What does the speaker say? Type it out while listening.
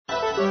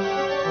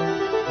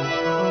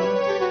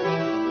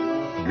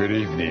Good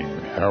evening.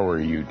 How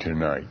are you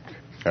tonight?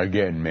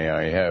 Again, may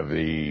I have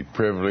the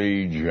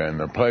privilege and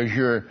the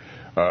pleasure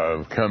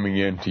of coming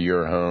into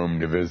your home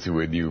to visit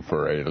with you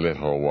for a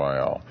little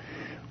while.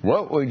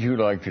 What would you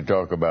like to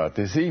talk about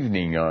this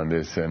evening on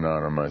this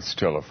anonymous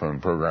telephone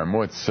program?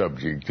 What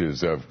subject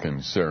is of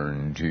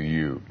concern to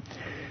you?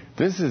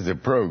 This is a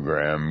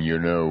program,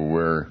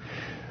 where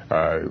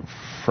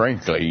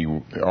frankly,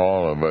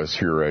 all of us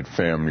here at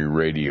Family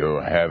Radio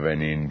have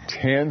an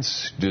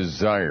intense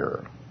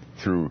desire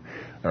through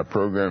a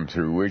program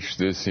through which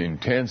this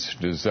intense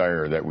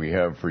desire that we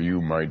have for you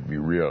might be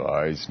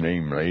realized,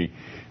 namely,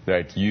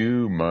 that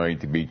you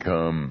might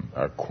become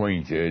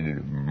acquainted,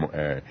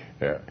 and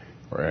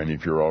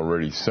if you're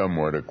already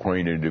somewhat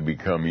acquainted, to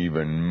become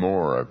even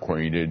more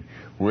acquainted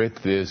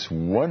with this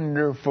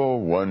wonderful,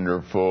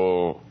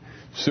 wonderful,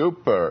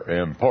 super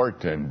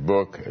important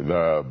book,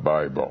 the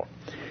Bible.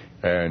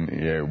 And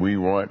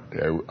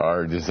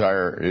our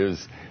desire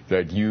is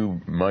that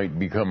you might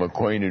become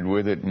acquainted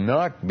with it,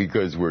 not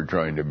because we're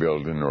trying to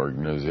build an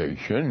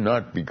organization,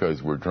 not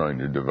because we're trying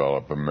to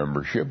develop a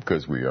membership,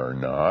 because we are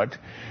not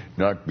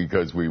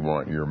because we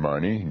want your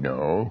money.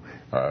 No,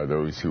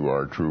 those who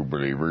are true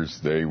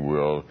believers, they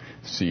will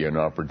see an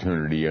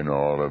opportunity in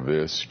all of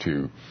this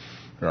to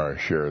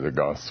share the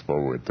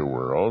gospel with the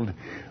world.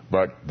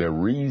 But the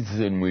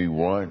reason we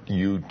want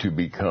you to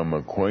become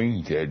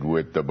acquainted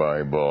with the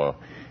Bible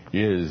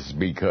is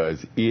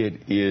because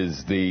it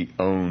is the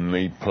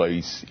only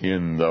place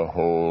in the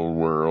whole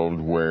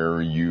world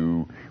where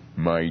you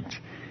might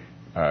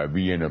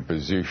be in a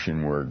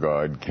position where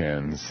God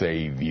can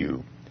save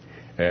you.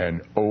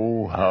 And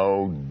oh,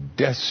 how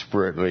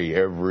desperately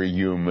every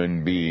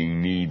human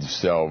being needs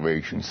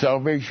salvation.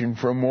 Salvation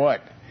from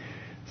what?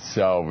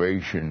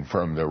 Salvation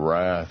from the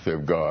wrath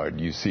of God.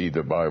 You see,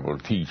 the Bible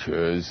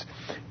teaches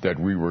that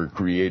we were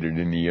created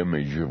in the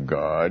image of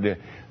God.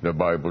 The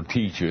Bible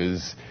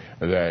teaches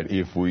that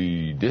if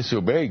we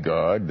disobey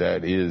God,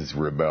 that is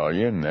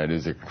rebellion, that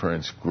is a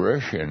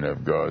transgression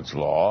of God's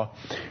law.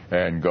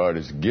 And God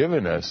has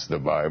given us the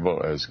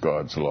Bible as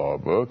God's law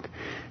book,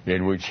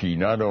 in which He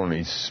not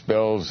only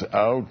spells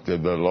out the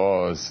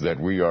laws that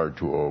we are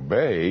to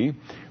obey,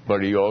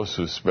 but He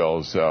also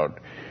spells out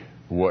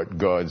what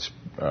God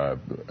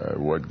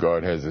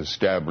has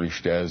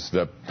established as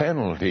the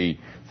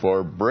penalty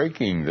for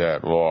breaking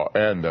that law.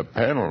 And the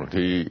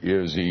penalty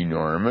is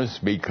enormous,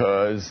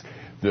 because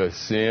the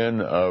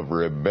sin of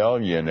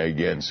rebellion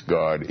against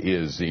God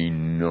is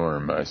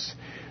enormous.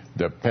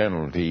 The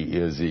penalty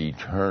is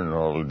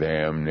eternal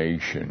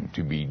damnation,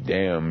 to be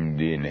damned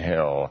in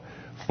hell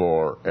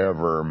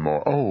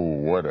forevermore. Oh,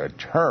 what a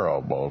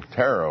terrible,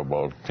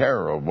 terrible,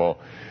 terrible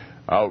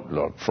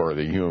outlook for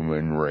the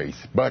human race.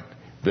 But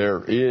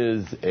there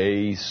is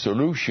a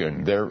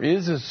solution. There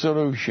is a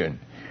solution.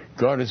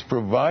 God has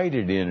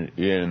provided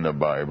in the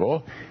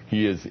Bible.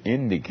 He has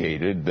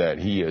indicated that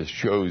He has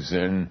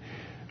chosen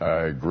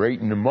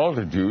great in a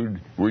multitude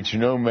which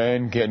no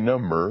man can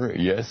number.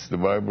 Yes, the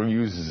Bible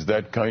uses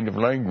that kind of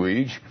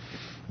language,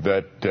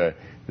 that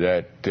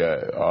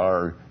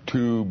are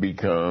to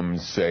become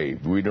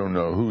saved. We don't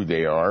know who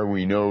they are.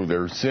 We know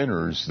they're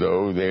sinners,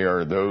 though. They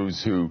are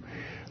those who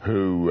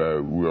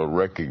will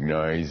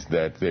recognize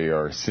that they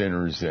are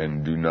sinners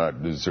and do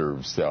not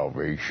deserve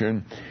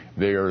salvation.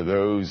 They are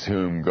those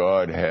whom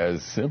God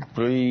has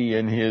simply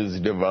in His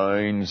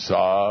divine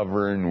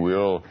sovereign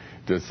will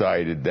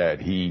decided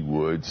that He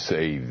would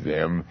save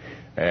them.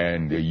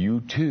 And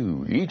you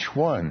too, each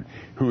one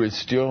who is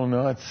still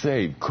not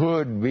saved,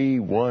 could be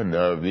one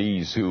of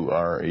these who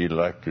are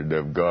elected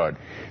of God.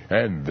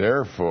 And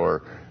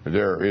therefore,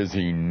 there is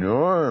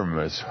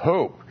enormous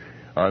hope.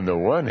 On the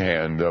one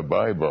hand, the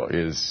Bible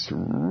is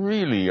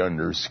really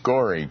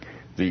underscoring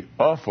the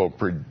awful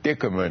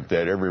predicament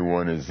that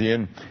everyone is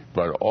in,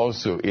 but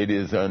also it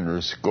is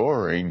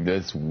underscoring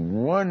this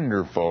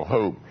wonderful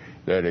hope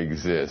that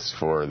exists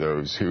for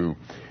those who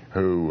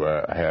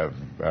have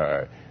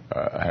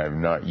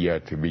not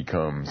yet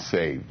become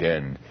saved.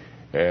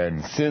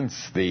 And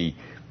since the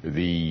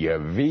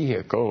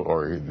vehicle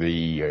or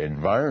the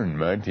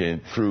environment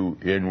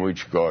in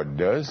which God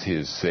does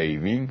His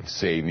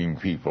saving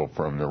people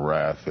from the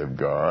wrath of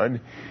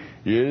God,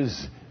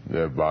 is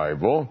the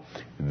Bible.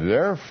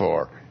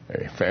 Therefore,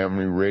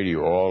 Family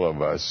Radio, all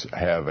of us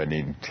have an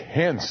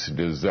intense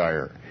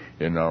desire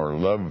in our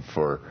love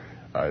for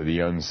the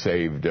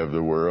unsaved of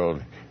the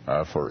world,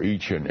 for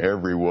each and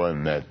every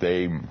one, that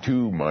they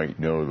too might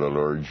know the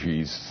Lord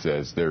Jesus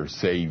as their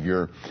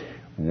Savior.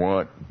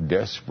 Want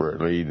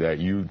desperately that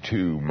you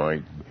too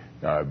might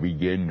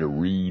begin to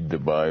read the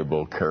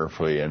Bible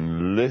carefully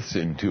and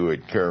listen to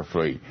it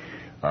carefully,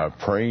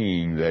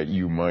 praying that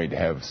you might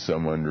have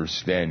some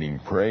understanding,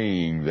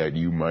 praying that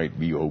you might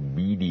be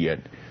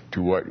obedient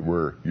to what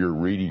you're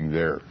reading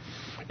there.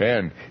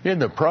 And in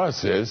the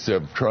process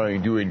of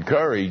trying to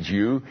encourage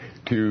you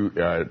to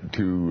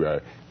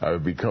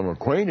become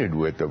acquainted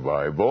with the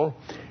Bible,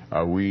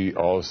 we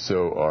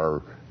also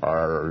are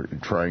are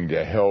trying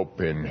to help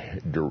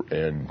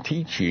in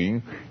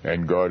teaching,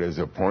 and God has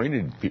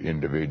appointed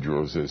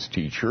individuals as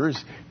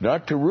teachers,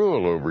 not to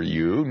rule over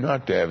you,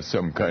 not to have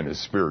some kind of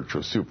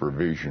spiritual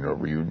supervision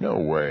over you. No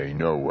way,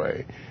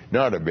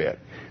 not a bit.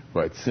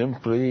 But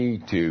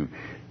simply to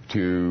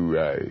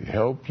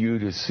help you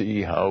to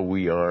see how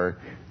we are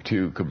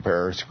to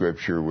compare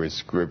Scripture with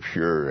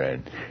Scripture,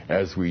 and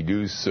as we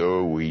do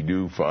so, we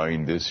do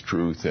find this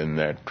truth and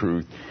that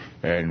truth,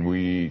 and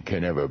we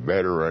can have a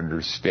better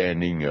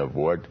understanding of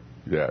what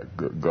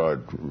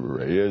God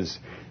is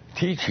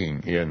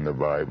teaching in the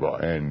Bible,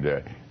 and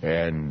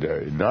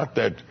not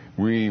that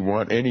we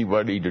want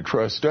anybody to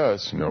trust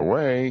us. No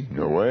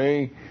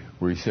way.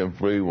 We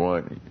simply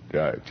want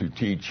to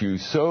teach you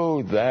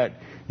so that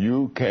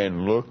you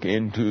can look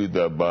into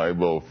the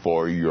Bible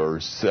for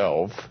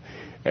yourself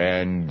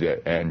and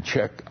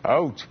check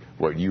out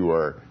what you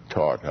are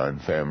taught on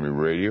Family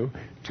Radio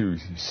to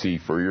see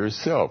for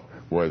yourself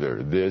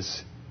whether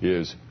this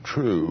is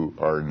true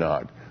or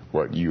not,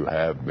 what you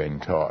have been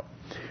taught.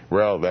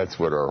 Well, that's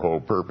what our whole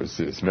purpose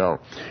is. Now,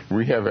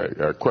 we have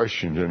a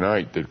question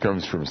tonight that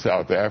comes from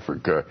South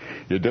Africa.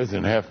 It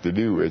doesn't have to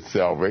do with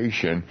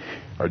salvation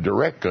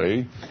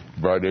directly,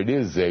 but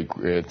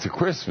it's a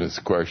Christmas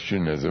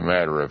question, as a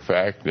matter of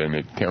fact, and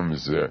it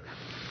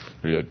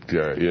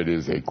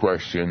is a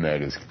question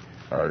that is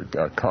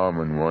a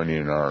common one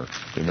in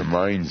the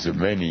minds of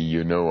many.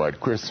 You know, at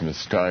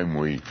Christmas time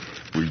we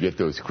get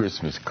those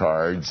Christmas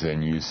cards,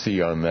 and you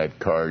see on that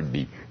card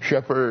the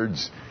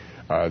shepherds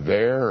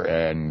there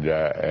and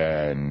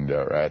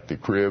at the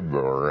crib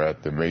or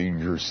at the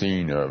manger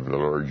scene of the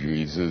Lord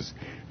Jesus,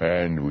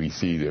 and we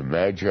see the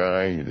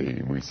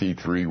Magi, we see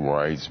 3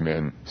 wise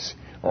men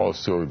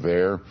also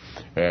there,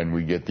 and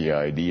we get the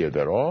idea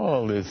that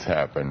all this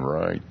happened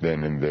right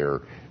then and there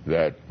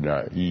that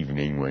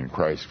evening when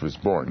Christ was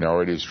born.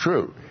 Now, it is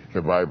true.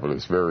 The Bible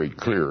is very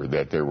clear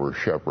that there were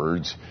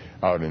shepherds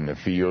out in the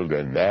field,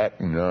 and that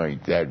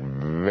night, that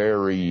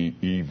very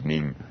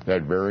evening,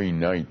 that very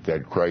night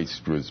that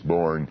Christ was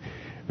born,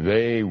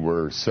 they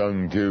were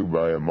sung to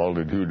by a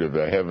multitude of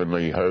the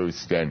heavenly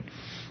host, and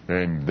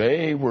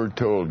they were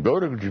told, go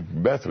to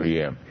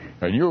Bethlehem,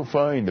 and you'll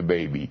find the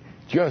baby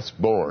just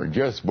born,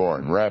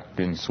 wrapped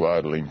in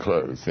swaddling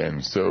clothes.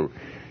 And so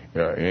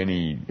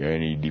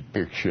any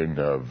depiction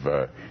of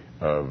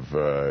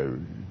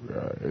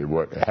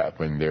what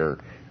happened there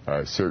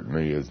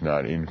certainly is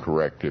not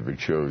incorrect if it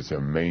shows a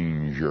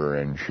manger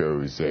and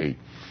shows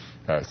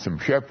some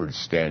shepherds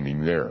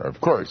standing there.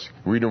 Of course,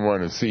 we don't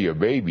want to see a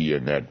baby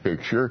in that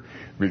picture,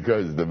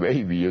 because the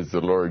baby is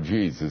the Lord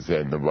Jesus,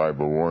 and the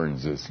Bible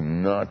warns us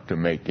not to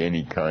make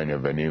any kind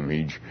of an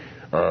image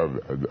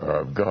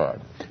of God.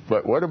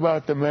 But what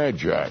about the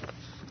Magi?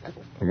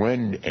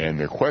 And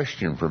the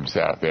question from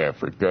South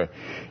Africa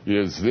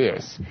is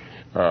this.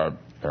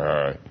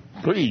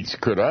 Please,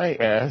 could I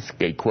ask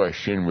a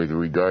question with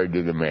regard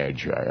to the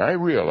Magi? I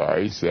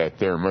realize that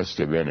there must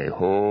have been a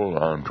whole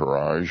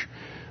entourage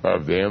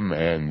of them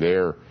and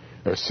their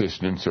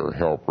assistants or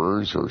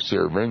helpers or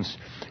servants,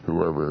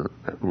 whoever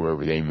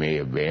they may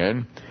have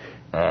been,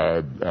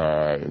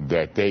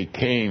 that they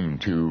came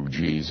to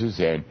Jesus,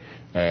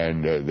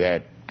 and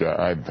that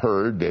I've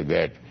heard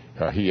that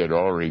he had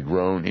already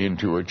grown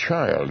into a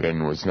child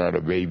and was not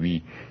a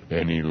baby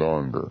any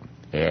longer.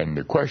 And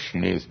the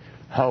question is,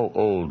 how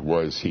old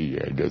was he?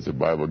 Does the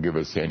Bible give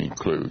us any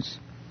clues?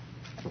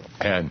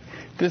 And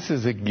this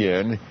is,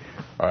 again,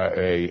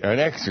 an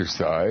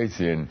exercise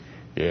in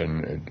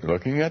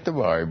looking at the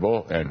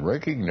Bible and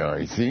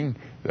recognizing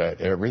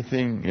that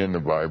everything in the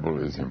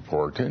Bible is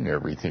important,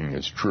 everything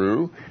is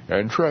true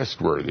and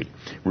trustworthy.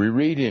 We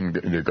read in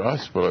the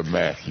Gospel of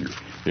Matthew,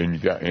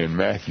 in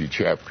Matthew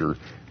chapter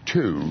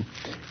 2,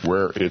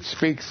 where it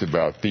speaks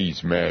about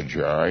these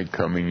Magi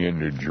coming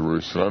into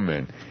Jerusalem,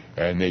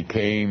 and they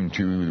came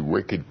to the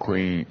wicked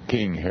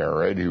King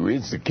Herod, who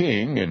is the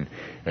king,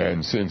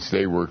 and since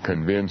they were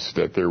convinced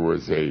that there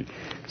was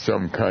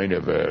some kind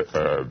of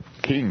a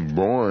king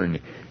born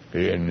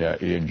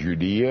in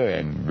Judea,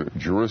 and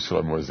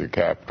Jerusalem was the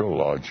capital,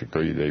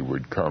 logically they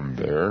would come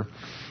there.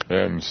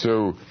 And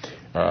so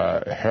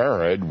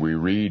Herod, we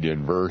read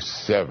in verse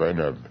 7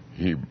 of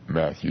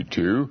Matthew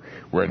 2,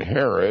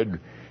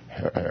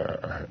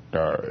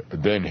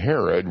 then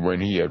Herod, when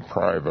he had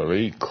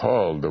privately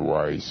called the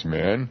wise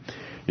men,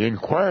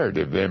 inquired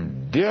of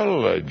them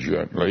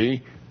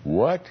diligently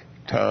what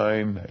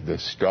time the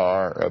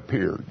star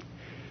appeared.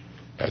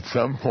 At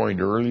some point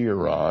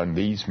earlier on,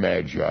 these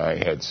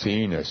Magi had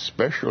seen a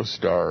special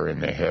star in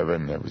the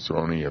heaven that was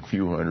only a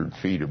few hundred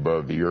feet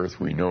above the earth.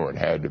 We know it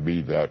had to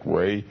be that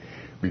way,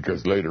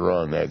 because later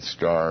on that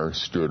star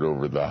stood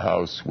over the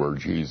house where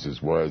Jesus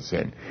was,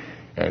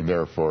 and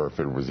therefore, if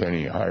it was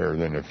any higher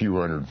than a few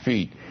hundred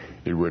feet,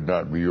 it would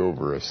not be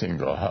over a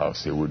single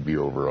house. It would be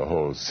over a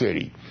whole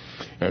city.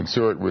 And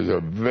so it was a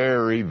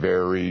very,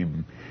 very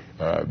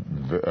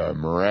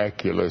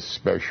miraculous,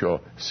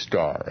 special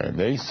star. And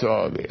they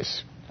saw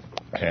this.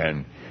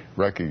 And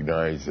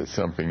recognized that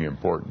something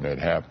important had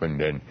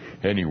happened. And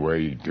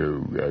anyway,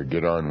 to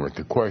get on with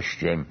the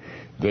question,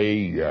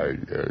 they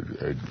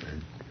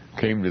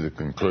came to the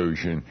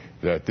conclusion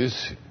that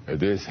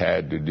this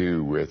had to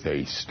do with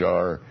a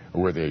star,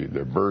 with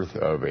the birth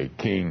of a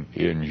king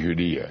in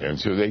Judea. And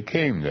so they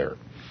came there.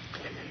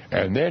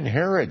 And then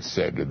Herod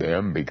said to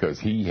them, because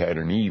he had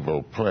an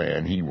evil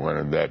plan, he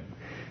wanted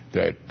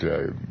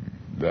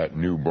that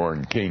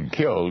newborn king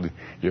killed,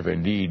 if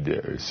indeed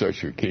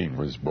such a king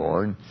was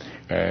born.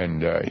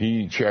 And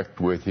he checked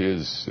with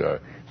his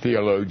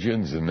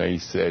theologians, and they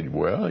said,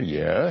 well,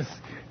 yes,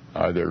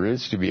 there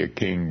is to be a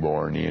king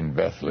born in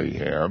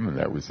Bethlehem, and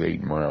that was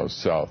 8 miles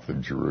south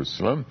of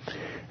Jerusalem.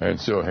 And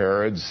so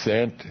Herod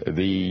sent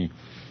the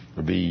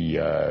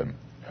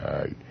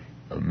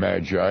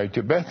Magi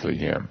to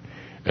Bethlehem.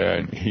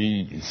 And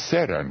he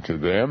said unto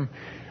them,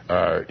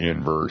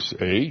 in verse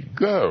 8,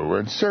 go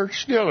and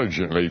search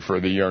diligently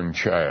for the young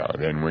child,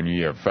 and when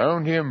ye have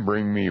found him,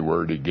 bring me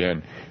word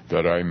again,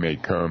 that I may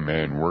come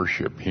and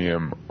worship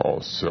him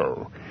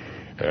also.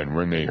 And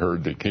when they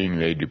heard the king,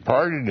 they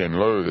departed, and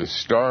lo, the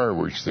star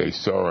which they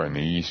saw in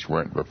the east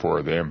went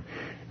before them,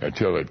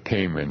 until it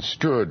came and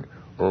stood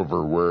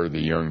over where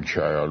the young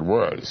child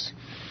was.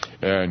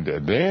 And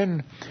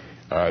then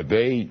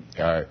they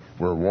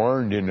were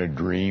warned in a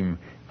dream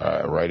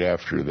right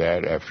after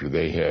that, after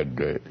they had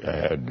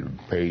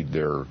paid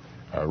their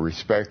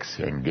respects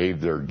and gave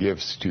their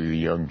gifts to the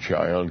young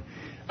child.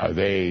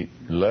 They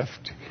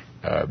left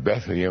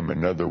Bethlehem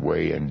another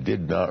way and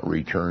did not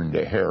return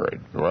to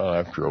Herod. Well,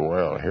 after a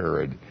while,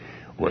 Herod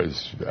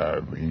was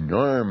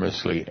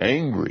enormously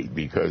angry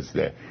because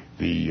the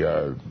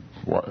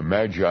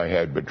Magi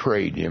had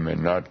betrayed him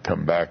and not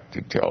come back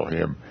to tell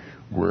him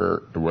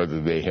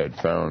whether they had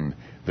found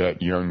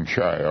that young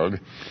child.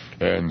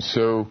 And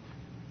so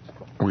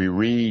we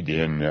read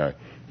in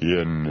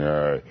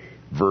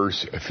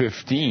verse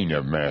 15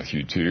 of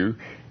Matthew 2,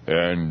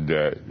 and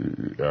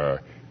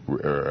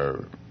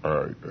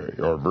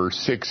or verse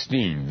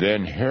 16,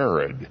 then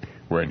Herod,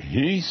 when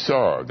he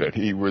saw that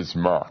he was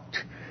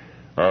mocked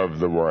of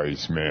the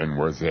wise men,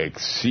 was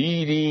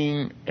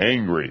exceeding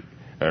angry,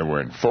 and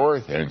went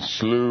forth and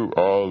slew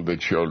all the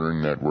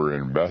children that were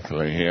in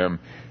Bethlehem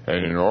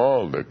and in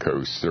all the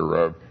coasts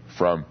thereof,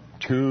 from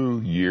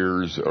 2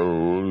 years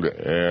old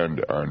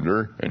and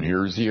under, and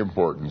here's the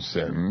important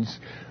sentence,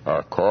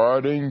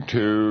 according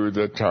to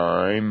the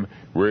time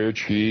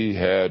which he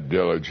had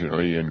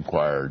diligently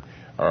inquired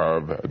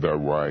of the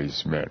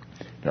wise men.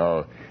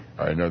 Now,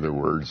 in other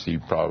words, he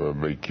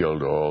probably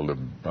killed all the,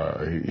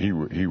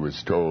 he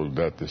was told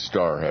that the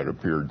star had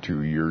appeared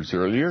 2 years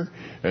earlier,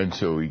 and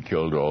so he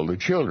killed all the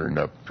children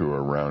up to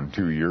around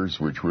 2 years,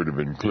 which would have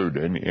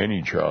included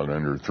any child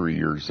under 3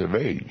 years of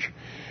age.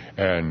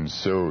 And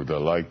so the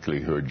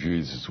likelihood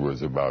Jesus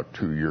was about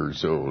 2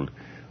 years old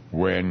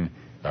when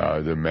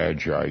the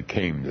Magi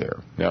came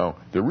there. Now,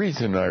 the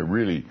reason I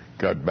really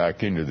got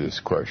back into this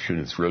question,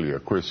 it's really a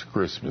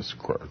Christmas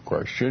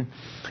question,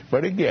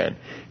 but again,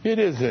 it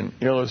is an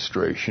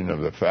illustration of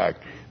the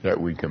fact that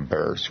we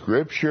compare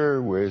Scripture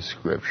with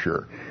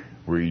Scripture.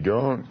 We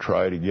don't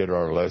try to get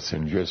our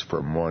lesson just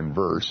from one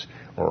verse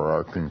or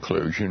our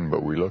conclusion,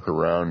 but we look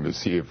around to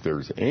see if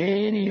there's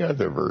any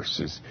other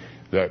verses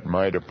that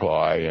might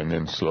apply, and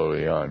then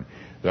slowly on.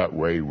 That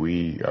way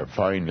we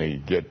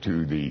finally get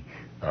to the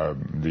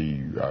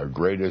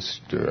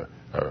greatest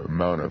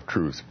amount of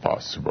truth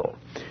possible.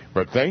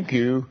 But thank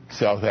you,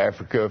 South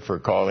Africa, for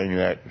calling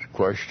that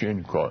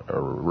question,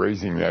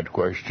 raising that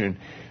question.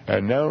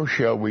 And now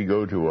shall we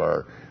go to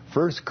our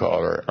first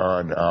caller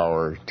on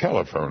our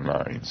telephone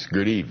lines.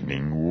 Good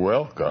evening.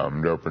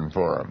 Welcome to Open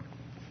Forum.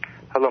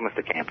 Hello,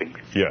 Mr. Camping.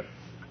 Yeah.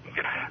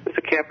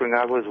 Mr. Camping,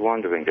 I was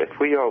wondering that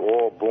we are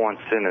all born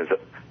sinners,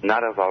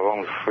 not of our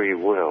own free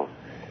will,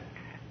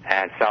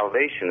 and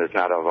salvation is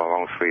not of our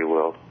own free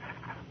will.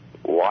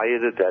 Why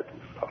is it that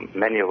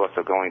many of us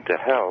are going to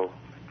hell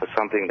for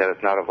something that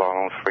is not of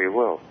our own free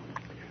will?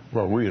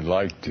 Well, we'd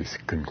like to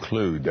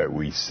conclude that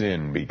we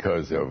sin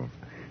because of,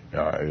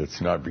 it's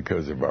not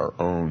because of our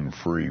own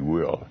free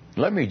will.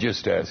 Let me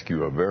just ask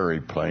you a very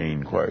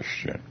plain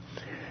question.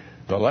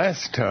 The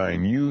last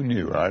time you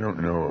knew, I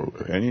don't know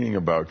anything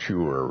about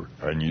you,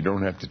 and you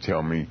don't have to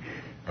tell me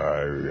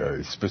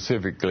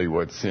specifically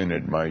what sin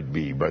it might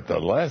be, but the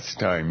last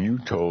time you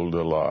told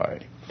a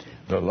lie,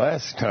 the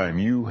last time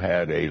you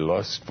had a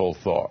lustful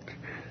thought,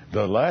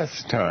 the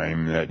last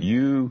time that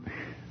you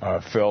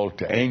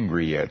felt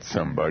angry at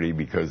somebody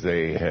because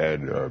they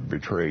had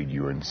betrayed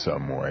you in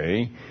some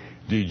way,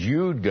 did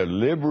you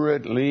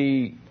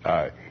deliberately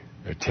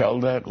tell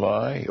that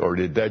lie, or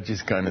did that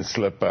just kind of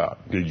slip out?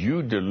 Did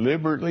you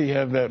deliberately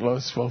have that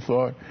lustful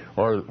thought,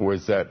 or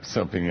was that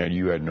something that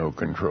you had no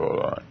control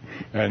on?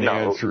 And the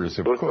answer is,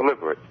 of course. It was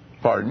deliberate.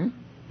 Pardon?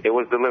 It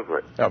was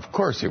deliberate. Of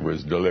course it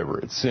was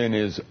deliberate. Sin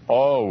is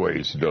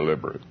always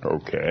deliberate,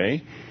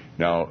 okay?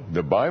 Now,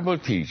 the Bible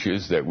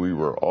teaches that we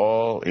were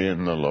all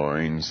in the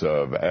loins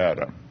of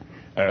Adam.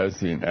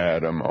 As in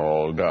Adam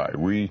all die.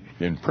 We,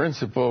 in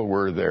principle,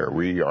 were there.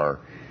 We are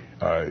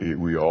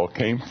We all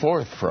came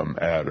forth from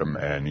Adam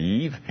and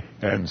Eve,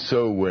 and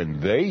so when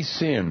they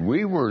sinned,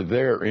 we were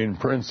there in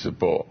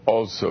principle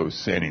also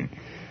sinning.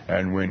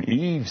 And when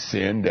Eve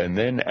sinned, and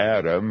then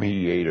Adam,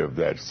 he ate of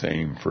that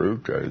same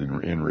fruit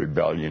in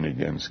rebellion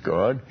against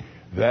God,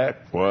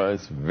 that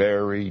was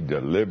very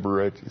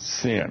deliberate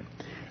sin.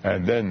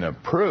 And then the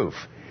proof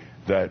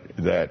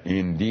that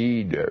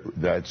indeed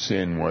that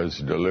sin was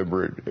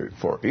deliberate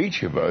for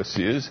each of us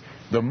is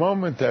the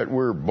moment that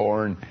we're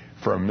born.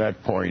 From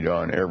that point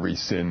on, every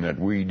sin that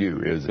we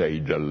do is a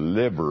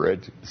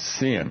deliberate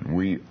sin.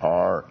 We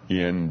are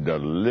in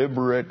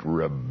deliberate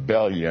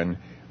rebellion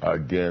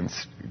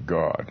against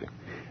God.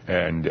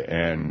 And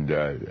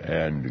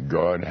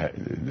God,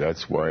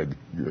 that's why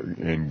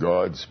in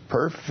God's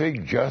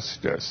perfect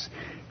justice,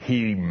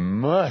 He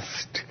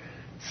must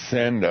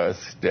send us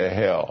to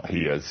hell.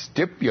 He has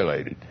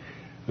stipulated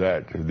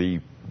that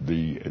the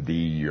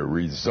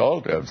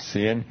result of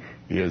sin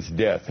is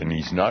death. And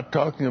He's not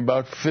talking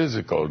about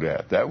physical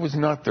death. That was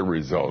not the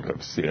result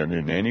of sin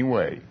in any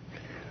way.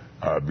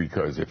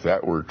 Because if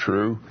that were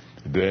true,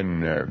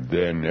 then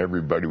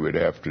everybody would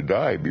have to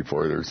die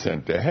before they're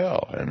sent to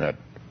hell. And that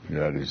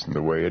isn't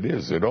the way it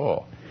is at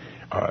all.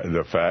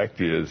 The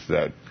fact is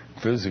that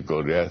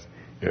physical death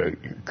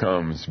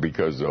comes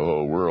because the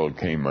whole world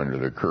came under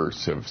the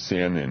curse of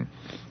sin,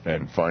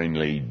 and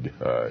finally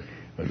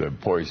the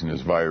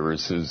poisonous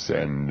viruses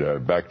and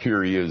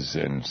bacterias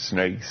and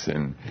snakes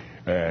and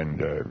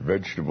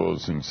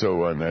vegetables and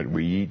so on that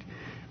we eat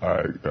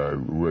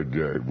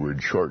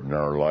would shorten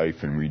our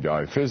life and we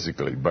die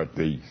physically. But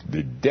the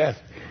death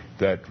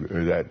that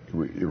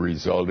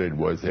resulted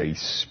was a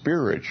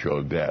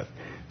spiritual death,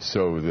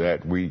 so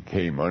that we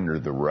came under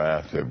the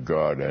wrath of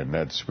God, and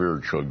that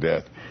spiritual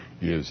death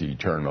is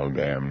eternal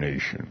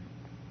damnation.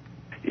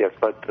 Yes,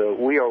 but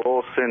we are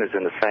all sinners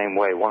in the same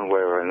way, one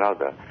way or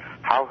another.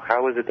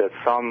 How is it that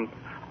some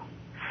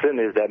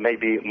sinners that may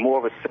be more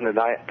of a sinner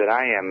than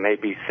I am may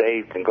be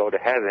saved and go to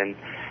heaven,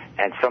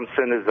 and some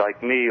sinners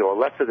like me or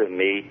lesser than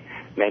me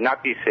may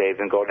not be saved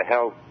and go to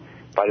hell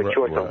by the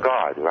choice of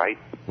God, right?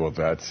 Well,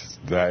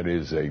 that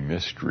is a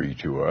mystery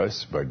to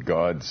us, but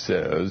God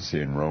says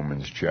in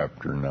Romans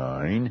chapter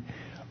 9,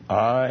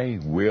 I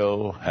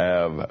will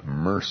have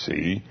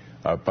mercy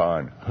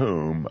upon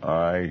whom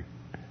I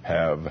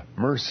have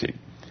mercy.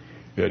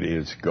 It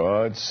is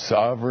God's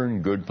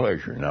sovereign good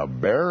pleasure. Now,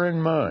 bear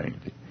in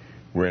mind,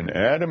 when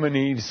Adam and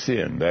Eve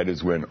sinned, that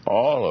is when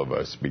all of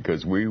us,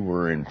 because we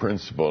were in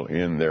principle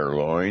in their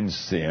loins,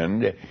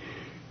 sinned,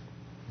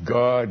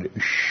 God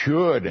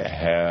should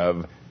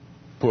have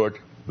put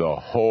the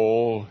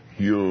whole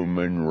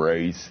human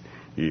race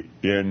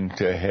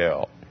into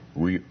hell.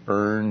 We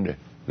earned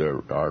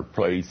our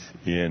place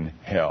in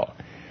hell.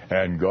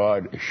 And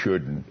God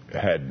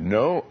had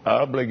no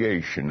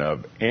obligation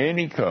of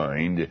any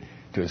kind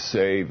to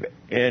save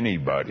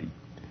anybody.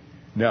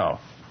 Now,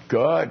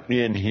 God,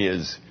 in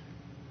His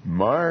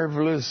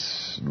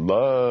marvelous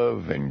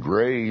love and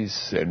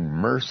grace and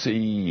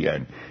mercy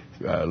and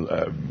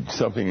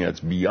something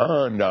that's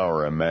beyond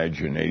our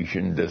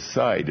imagination,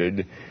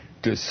 decided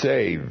to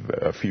save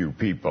a few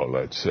people,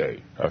 let's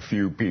say, a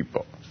few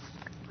people.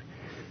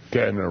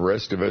 Can the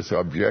rest of us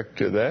object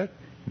to that?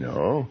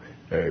 No.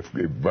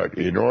 But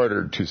in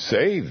order to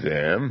save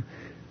them,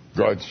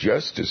 God's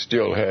justice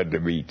still had to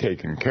be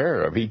taken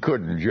care of. He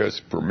couldn't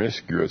just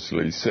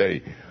promiscuously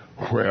say,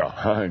 well,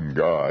 I'm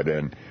God,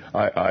 and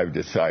I've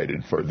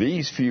decided for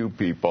these few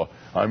people,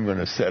 I'm going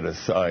to set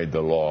aside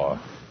the law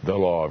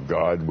of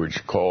God, which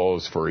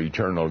calls for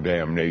eternal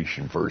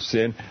damnation for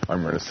sin.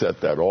 I'm going to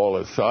set that all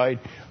aside.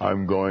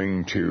 I'm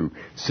going to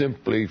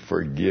simply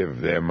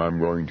forgive them. I'm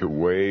going to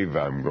waive.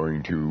 I'm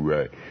going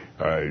to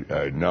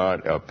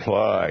not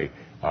apply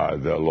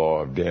the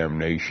law of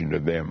damnation to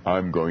them.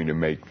 I'm going to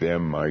make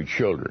them my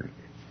children.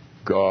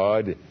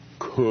 God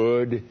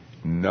could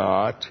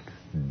not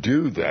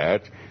do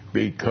that,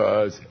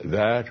 because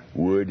that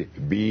would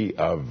be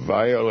a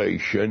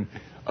violation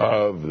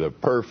of the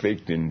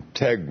perfect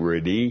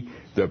integrity,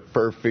 the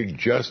perfect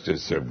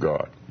justice of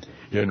God.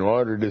 In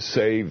order to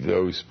save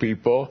those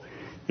people,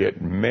 it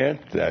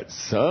meant that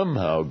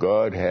somehow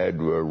God had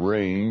to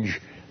arrange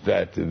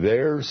that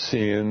their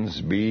sins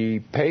be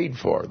paid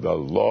for. The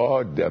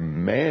law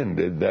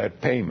demanded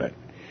that payment.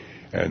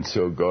 And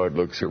so God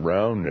looks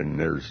around, and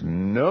there's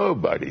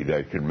nobody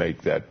that can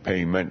make that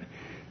payment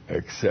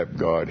except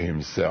God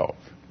Himself.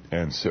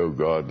 And so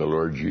God, the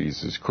Lord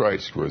Jesus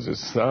Christ, was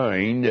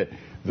assigned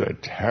the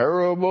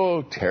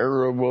terrible,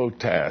 terrible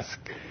task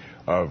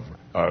of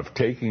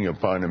taking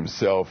upon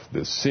Himself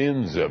the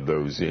sins of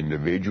those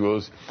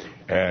individuals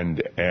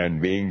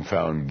and being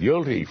found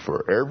guilty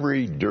for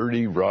every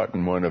dirty,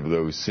 rotten one of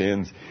those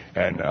sins,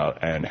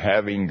 and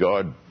having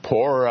God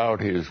pour out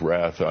His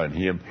wrath on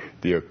Him,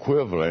 the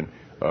equivalent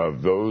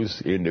of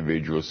those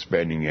individuals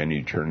spending an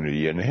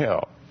eternity in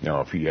hell.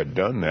 Now, if He had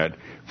done that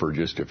for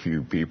just a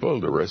few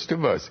people, the rest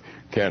of us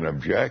can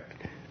object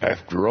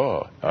After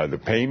all, the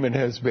payment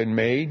has been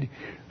made.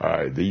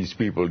 These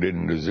people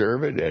didn't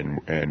deserve it,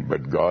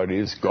 but God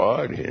is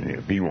God, and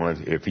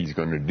if He's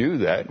going to do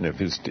that, and if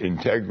His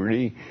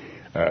integrity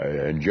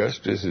and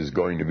justice is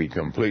going to be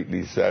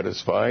completely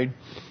satisfied,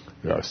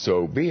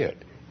 so be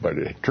it. But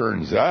it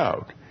turns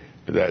out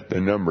that the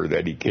number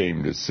that He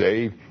came to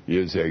save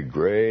is a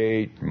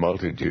great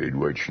multitude,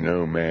 which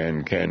no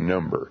man can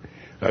number.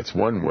 That's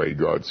one way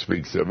God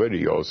speaks of it.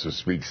 He also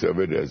speaks of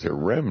it as a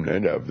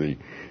remnant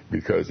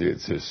because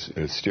it's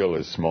still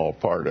a small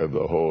part of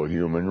the whole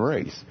human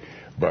race.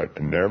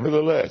 But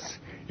nevertheless,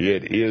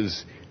 it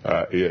is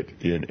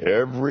in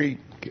every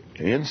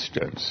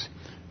instance,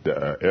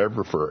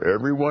 for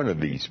every one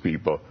of these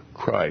people,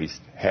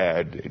 Christ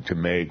had to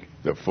make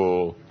the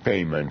full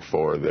payment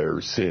for their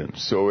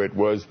sins. So it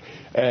was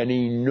an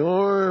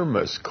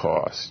enormous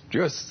cost.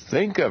 Just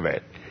think of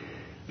it,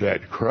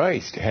 that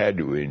Christ had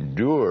to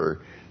endure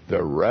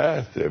the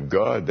wrath of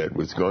God that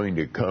was going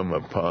to come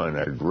upon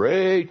a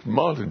great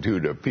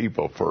multitude of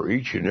people for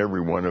each and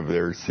every one of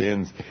their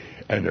sins,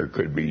 and there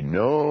could be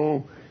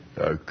no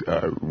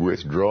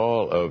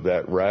withdrawal of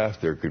that wrath.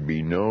 There could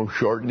be no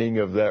shortening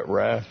of that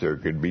wrath. There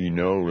could be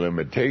no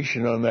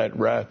limitation on that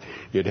wrath.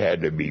 It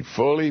had to be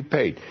fully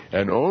paid,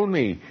 and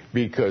only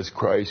because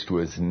Christ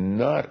was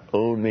not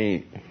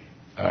only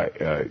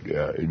had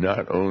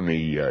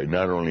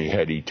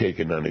He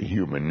taken on a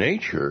human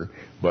nature,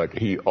 but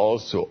He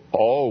also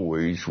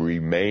always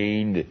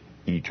remained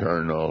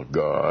eternal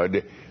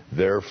God.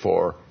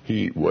 Therefore,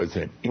 He was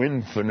an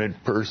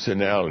infinite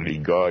personality.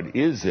 God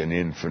is an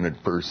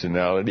infinite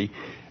personality,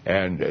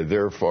 and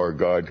therefore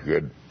God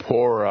could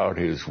pour out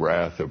His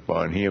wrath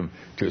upon Him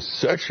to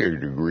such a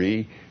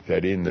degree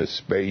that in the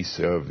space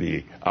of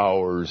the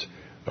hours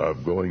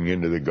of going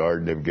into the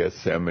Garden of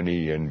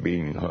Gethsemane and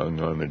being hung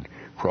on the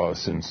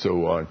cross and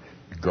so on,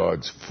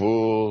 God's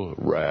full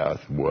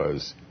wrath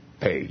was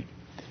paid.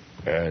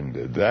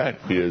 And that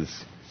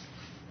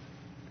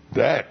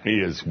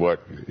is what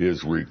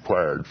is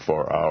required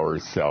for our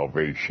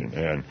salvation.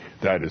 And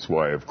that is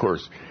why, of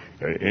course,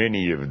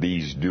 any of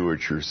these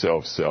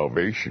do-it-yourself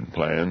salvation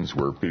plans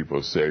where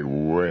people say,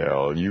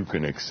 well, you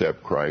can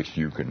accept Christ,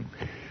 you can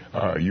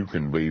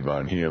believe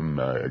on Him,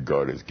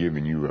 God has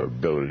given you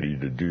ability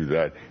to do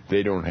that,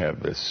 they don't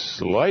have the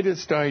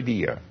slightest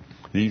idea.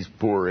 These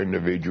poor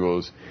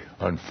individuals,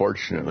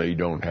 unfortunately,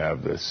 don't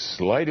have the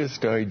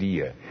slightest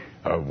idea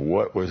of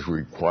what was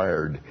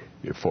required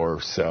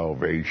for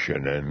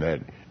salvation,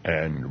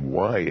 and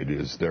why it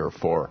is,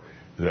 therefore,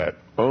 that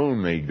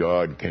only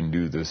God can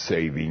do the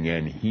saving,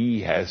 and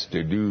He has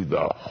to do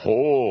the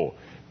whole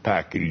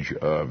package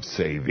of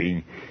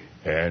saving,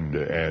 and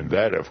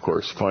that, of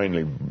course,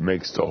 finally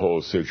makes the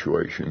whole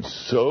situation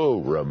so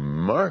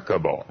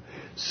remarkable,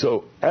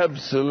 so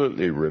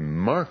absolutely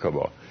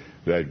remarkable,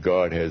 that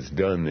God has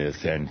done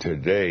this, and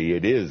today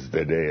it is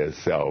the day of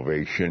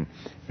salvation,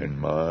 and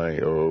my,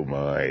 oh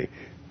my,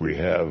 we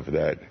have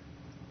that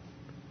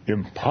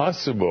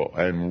impossible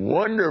and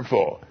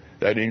wonderful,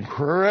 that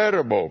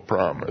incredible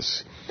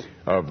promise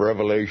of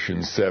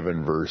Revelation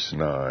 7 verse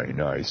 9.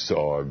 I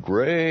saw a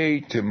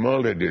great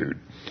multitude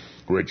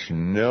which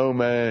no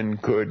man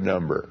could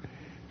number.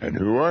 And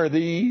who are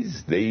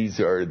these? These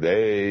are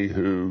they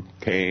who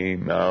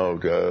came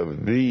out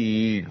of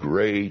the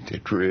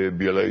great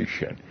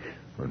tribulation.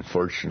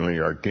 Unfortunately,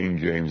 our King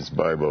James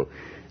Bible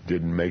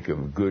didn't make a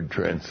good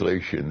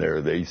translation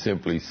there. They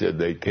simply said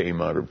they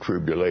came out of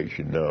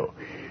tribulation. No.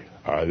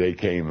 They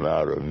came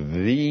out of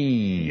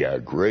the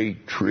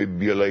great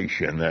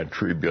tribulation, that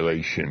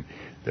tribulation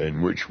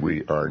in which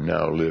we are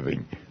now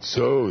living.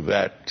 So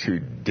that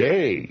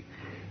today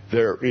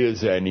there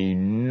is an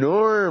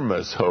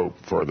enormous hope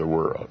for the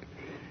world.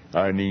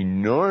 An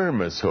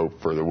enormous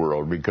hope for the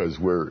world, because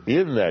we're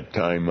in that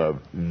time of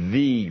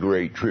the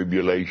great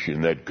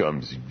tribulation that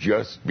comes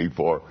just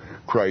before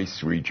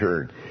Christ's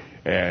return.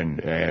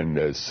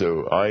 And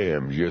so I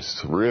am just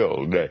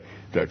thrilled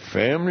that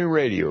Family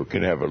Radio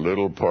can have a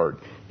little part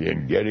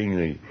in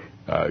getting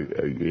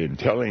in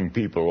telling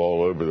people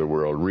all over the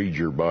world, read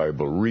your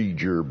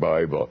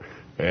Bible,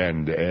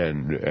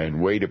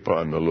 and wait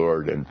upon the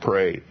Lord and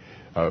pray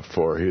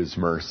for His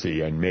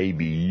mercy, and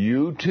maybe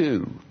you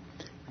too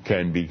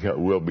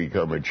will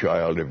become a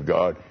child of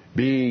God,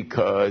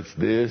 because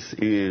this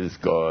is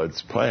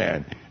God's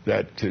plan,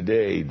 that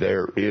today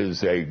there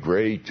is a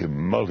great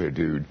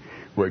multitude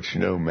which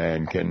no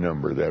man can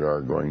number that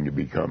are going to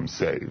become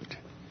saved.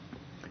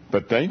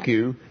 But thank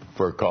you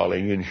for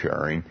calling and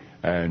sharing,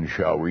 and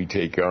shall we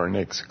take our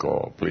next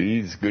call,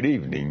 please? Good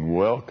evening.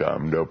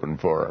 Welcome to Open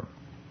Forum.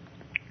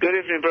 Good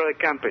evening, Brother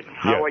Campen.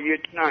 How are you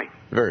tonight?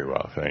 Very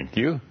well, thank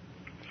you.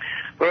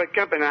 Brother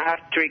Campen, I have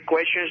 3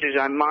 questions, if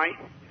I might.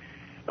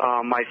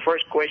 My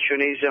first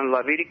question is on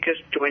Leviticus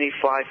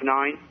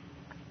 25:9.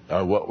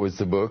 What was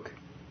the book?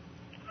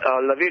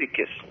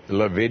 Leviticus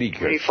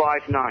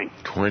 25:9.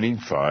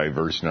 25,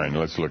 verse 9.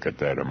 Let's look at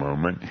that a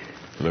moment.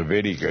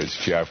 Leviticus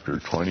chapter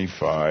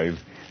 25,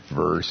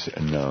 verse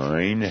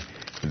 9.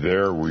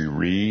 There we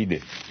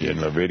read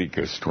in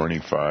Leviticus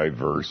 25,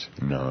 verse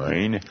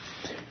 9,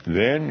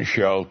 Then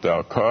shalt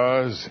thou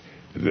cause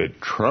the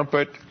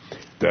trumpet,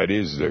 that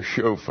is the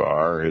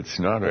shofar. It's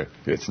not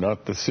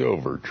the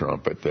silver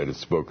trumpet that is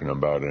spoken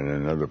about in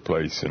another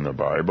place in the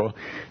Bible.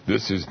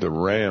 This is the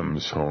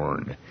ram's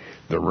horn.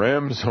 The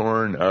ram's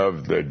horn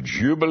of the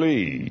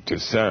Jubilee to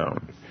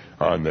sound.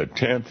 On the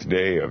 10th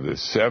day of the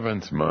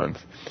 7th month,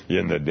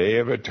 in the day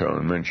of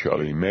atonement, shall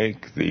he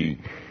make the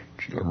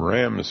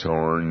ram's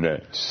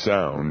horn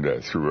sound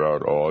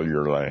throughout all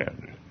your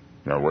land.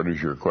 Now, what is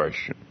your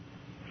question?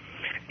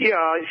 Yeah,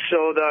 I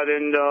saw that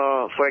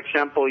for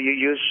example, you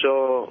use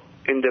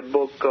in the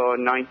book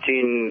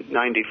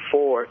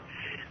 1994,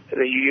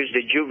 that you use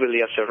the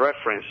Jubilee as a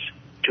reference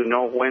to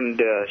know when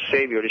the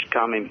Savior is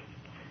coming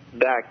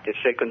back the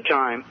second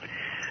time.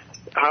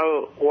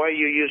 Why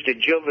you use the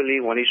Jubilee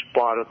when it's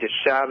part of the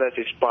Sabbath,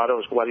 it's part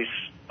of what is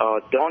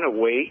done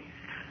away,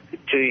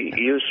 to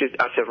use it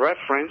as a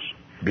reference?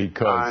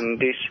 Because,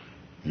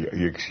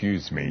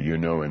 excuse me,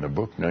 in the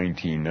book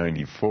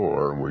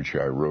 1994, which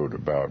I wrote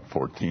about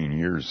 14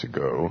 years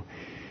ago,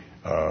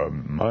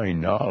 my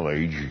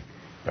knowledge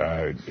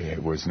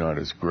was not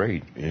as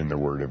great in the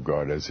Word of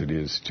God as it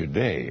is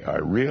today. I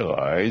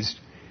realized,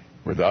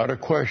 without a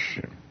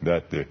question,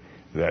 that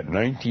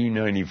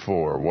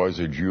 1994 was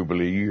a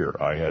Jubilee year.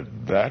 I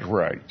had that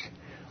right.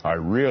 I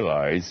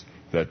realized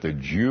that the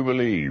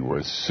Jubilee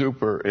was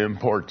super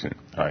important.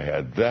 I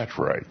had that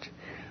right.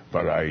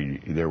 But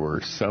there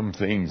were some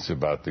things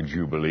about the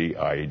Jubilee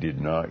I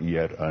did not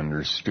yet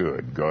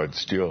understood. God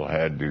still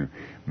had to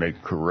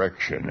make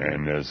correction.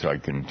 And as I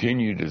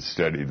continue to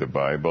study the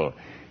Bible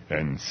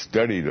and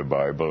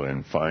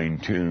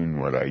fine-tune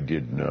what I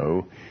did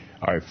know,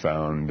 I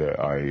found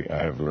I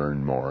have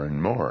learned more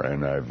and more.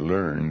 And I've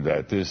learned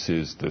that this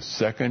is the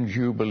second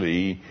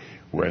Jubilee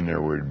when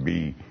there would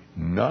be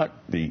not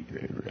the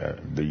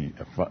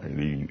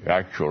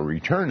actual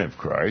return of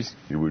Christ.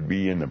 It would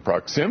be in the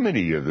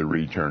proximity of the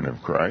return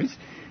of Christ.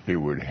 It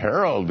would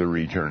herald the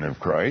return of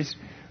Christ,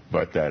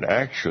 but that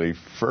actually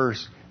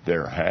first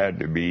there had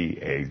to be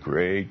a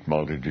great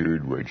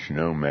multitude which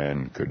no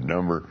man could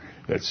number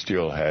that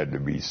still had to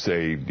be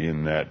saved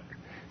in that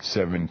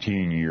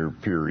 17-year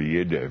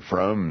period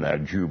from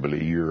that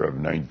Jubilee year of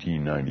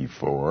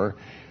 1994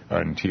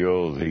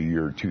 until the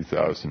year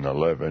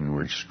 2011,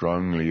 which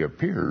strongly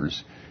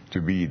appears to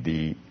be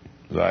the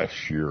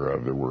last year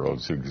of the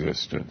world's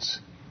existence.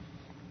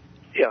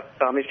 Yeah,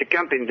 Mr.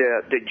 Camping,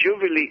 the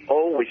Jubilee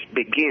always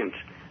begins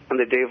on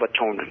the Day of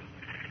Atonement.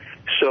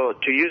 So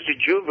to use the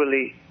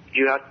Jubilee,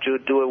 you have to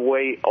do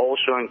away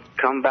also and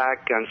come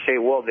back and say,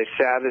 well, the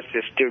Sabbath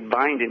is still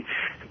binding,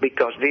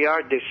 because they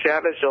are the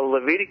Sabbath of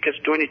Leviticus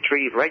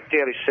 23. Right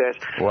there it says...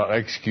 Well,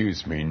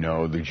 excuse me,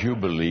 no, the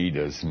Jubilee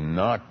does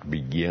not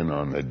begin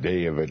on the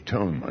Day of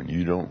Atonement.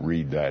 You don't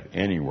read that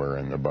anywhere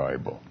in the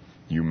Bible.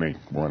 You may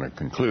want to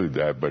conclude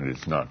that, but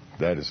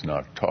that is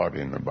not taught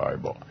in the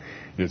Bible.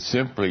 It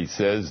simply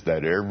says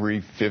that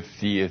every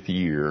 50th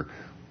year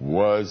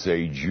was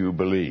a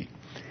Jubilee.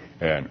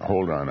 And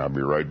hold on, I'll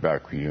be right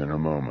back with you in a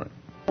moment.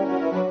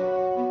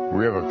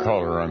 We have a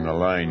caller on the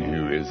line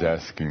who is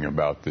asking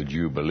about the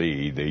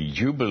Jubilee. The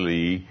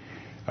Jubilee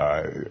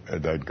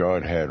that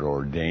God had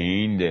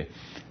ordained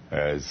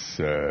as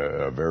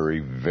a very,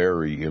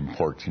 very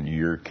important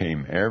year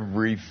came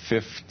every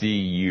 50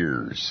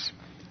 years.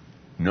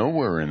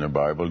 Nowhere in the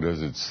Bible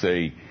does it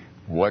say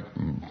what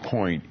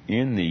point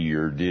in the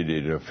year did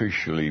it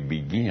officially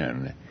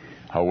begin.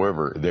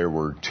 However, there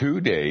were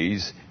 2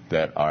 days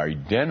that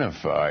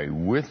identify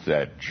with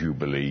that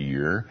Jubilee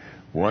year.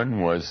 One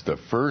was the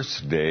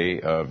first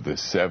day of the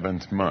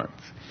 7th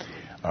month.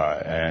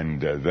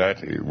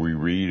 That we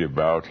read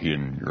about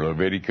in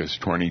Leviticus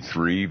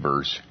 23,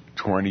 verse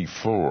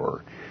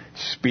 24.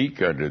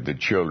 Speak unto the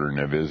children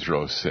of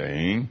Israel,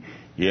 saying,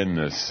 in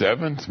the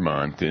 7th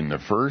month, in the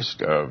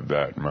first of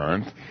that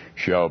month,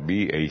 shall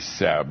be a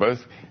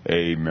Sabbath,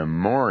 a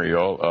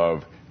memorial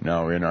of...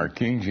 Now, in our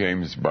King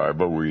James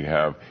Bible, we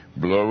have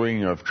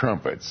blowing of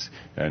trumpets.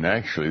 And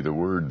actually, the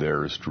word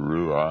there is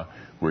teruah,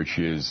 which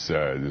is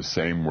the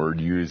same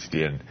word used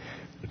in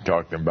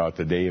talking about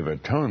the Day of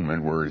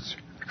Atonement, where it's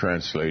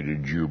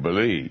translated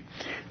Jubilee.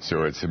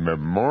 So it's a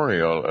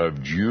memorial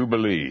of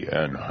Jubilee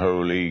and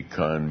holy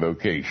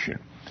convocation.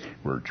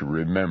 We're to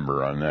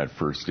remember on that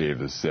first day of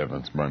the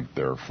 7th month,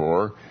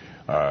 therefore,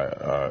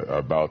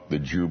 about the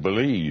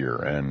Jubilee year.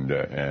 And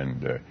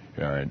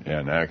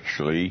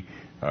actually...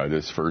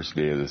 this first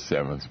day of the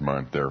 7th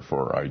month,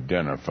 therefore,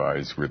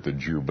 identifies with the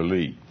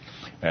Jubilee.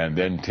 And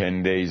then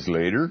 10 days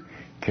later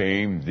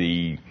came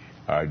the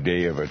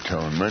Day of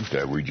Atonement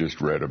that we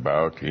just read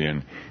about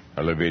in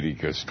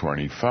Leviticus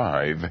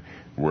 25,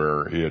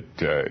 where it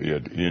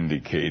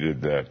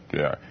indicated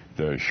that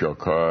shall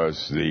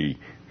cause the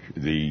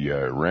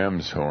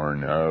ram's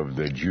horn of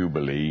the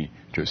Jubilee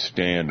to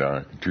sound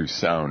on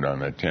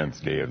the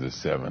 10th day of the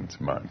 7th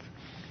month.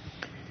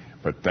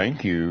 But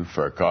thank you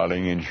for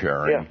calling and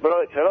sharing. Yes,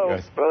 brother. Hello,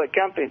 yes. Brother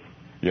Camping.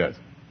 Yes.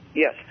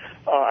 Yes.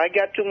 I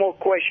got 2 more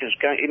questions.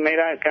 Can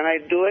I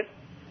do it?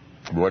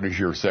 What is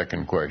your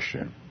second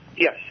question?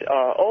 Yes.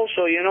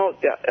 Also,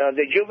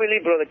 the Jubilee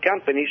Brother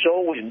Company is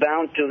always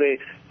bound to the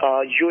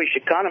Jewish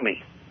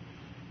economy.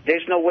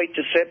 There's no way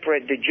to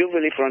separate the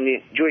Jubilee from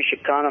the Jewish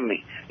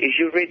economy. If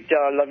you read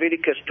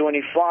Leviticus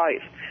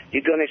 25,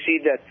 you're going to see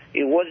that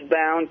it was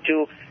bound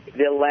to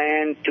the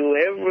land, to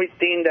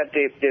everything that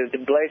the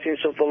blessings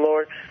of the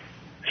Lord.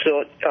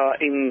 So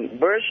in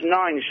verse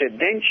 9, it said,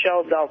 "Then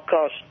shalt thou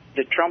cause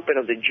the trumpet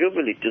of the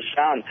Jubilee to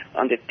sound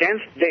on the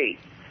 10th day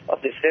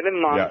of the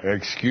 7th month,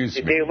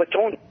 the Day of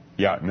Atonement."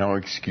 Yeah, now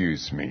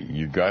excuse me.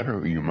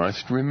 You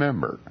must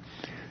remember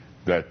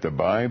that the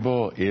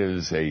Bible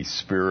is a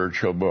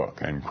spiritual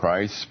book, and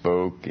Christ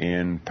spoke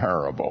in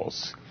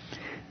parables.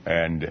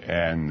 And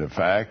the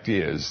fact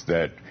is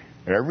that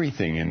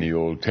everything in the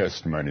Old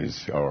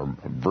Testament or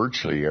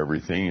virtually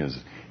everything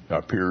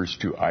appears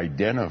to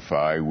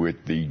identify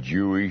with the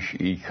Jewish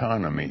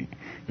economy.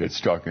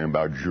 It's talking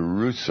about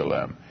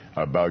Jerusalem,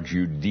 about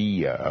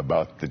Judea,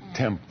 about the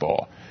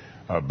temple,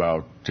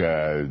 about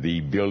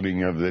the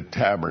building of the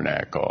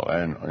tabernacle,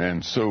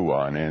 and so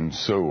on and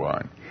so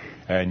on.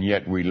 And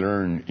yet we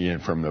learn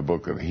from the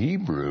book of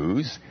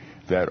Hebrews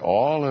that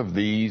all of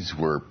these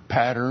were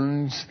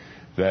patterns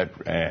that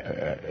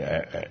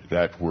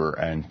were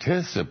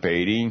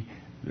anticipating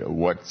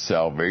what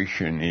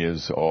salvation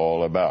is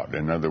all about.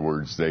 In other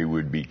words, they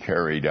would be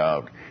carried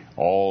out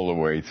all the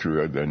way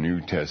through the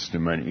New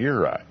Testament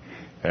era.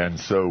 And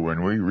so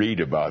when we read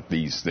about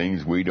these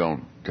things, we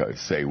don't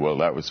say, well,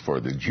 that was for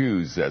the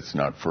Jews, that's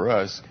not for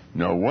us.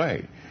 No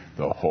way.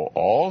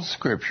 All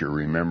Scripture,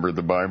 remember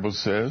the Bible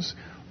says,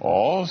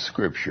 all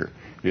Scripture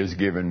is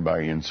given by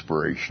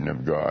inspiration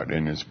of God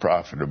and is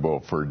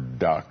profitable for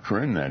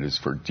doctrine, that is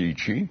for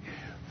teaching,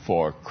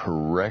 for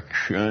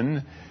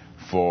correction,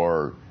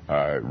 for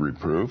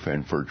reproof,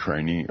 and for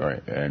training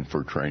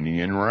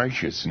in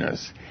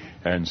righteousness.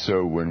 And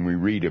so when we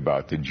read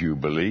about the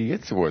Jubilee,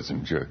 it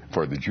wasn't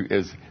for the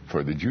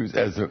Jews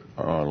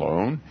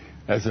alone.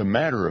 As a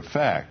matter of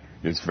fact,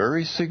 it's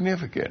very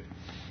significant.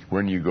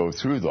 When you go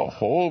through the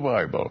whole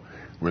Bible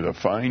with a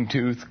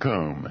fine-tooth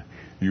comb,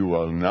 you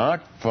will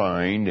not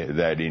find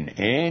that in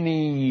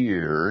any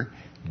year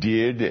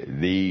did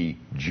the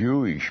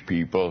Jewish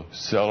people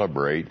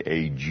celebrate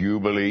a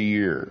Jubilee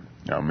year.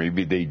 Now,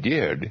 maybe they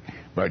did,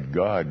 but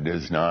God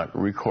does not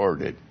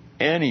record it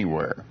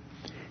anywhere.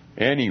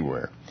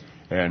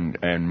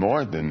 And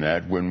more than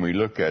that, when we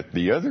look at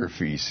the other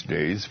feast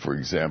days, for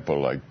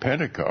example, like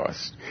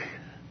Pentecost,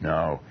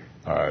 now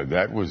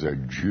that was a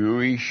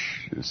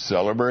Jewish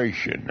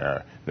celebration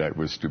that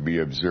was to be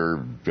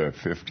observed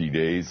 50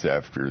 days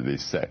after the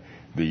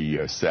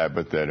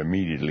Sabbath that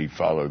immediately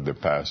followed the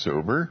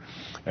Passover,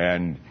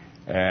 and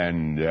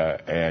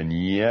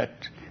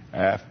yet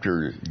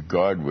after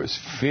God was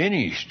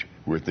finished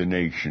with the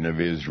nation of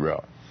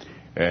Israel,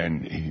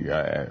 and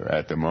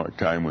at the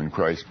time when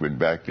Christ went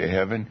back to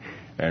heaven,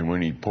 and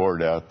when he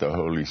poured out the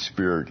Holy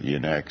Spirit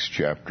in Acts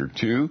chapter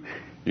 2,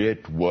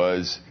 it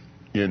was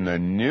in the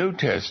New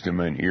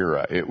Testament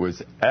era. It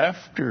was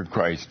after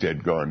Christ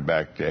had gone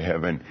back to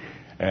heaven,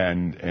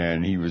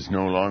 and he was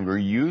no longer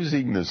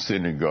using the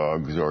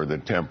synagogues or the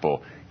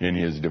temple in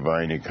his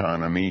divine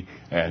economy,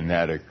 and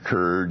that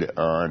occurred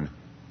on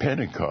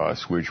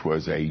Pentecost, which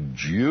was a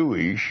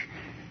Jewish,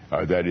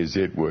 that is,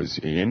 it was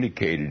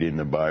indicated in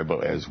the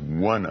Bible as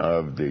one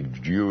of the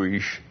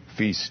Jewish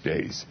feast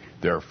days.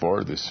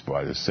 Therefore,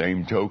 by the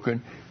same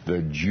token,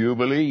 the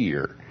Jubilee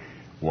year,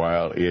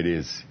 while it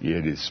is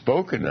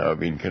spoken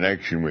of in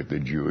connection with the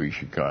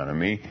Jewish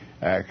economy,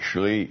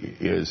 actually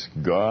is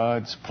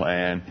God's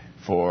plan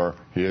for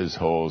his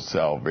whole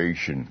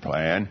salvation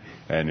plan,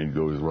 and it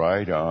goes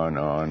right on,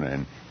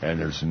 and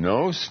there's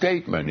no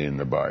statement in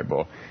the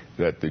Bible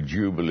that the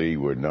Jubilee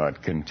would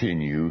not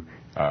continue,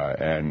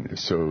 and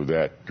so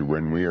that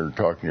when we are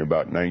talking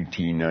about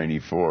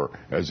 1994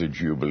 as a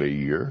Jubilee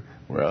year,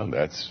 well,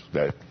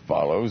 that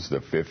follows the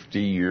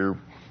 50-year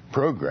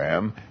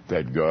program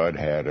that God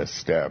had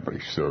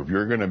established. So if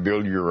you're going to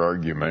build your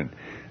argument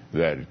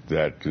that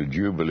the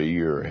Jubilee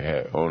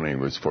year only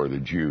was for the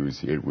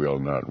Jews, it will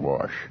not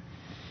wash.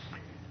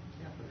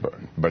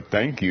 But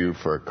thank you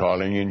for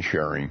calling and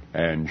sharing.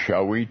 And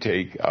shall we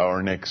take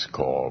our next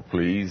call,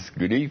 please?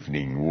 Good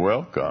evening.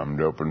 Welcome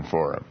to Open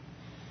Forum.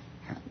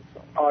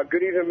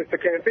 Good evening,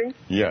 Mr. Camping.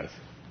 Yes.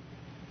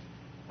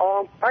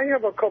 I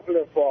have a couple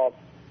of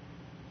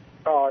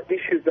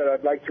issues that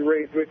I'd like to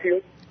raise with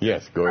you.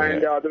 Yes, go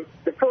ahead. And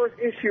the first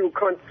issue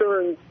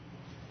concerns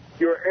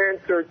your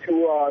answer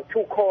to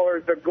 2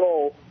 callers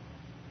ago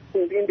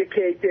who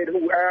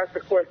asked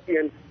the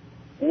question,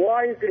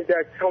 why is it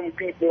that some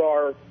people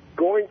are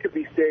going to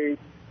be saved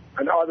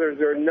and others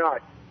are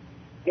not?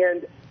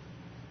 And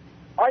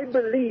I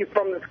believe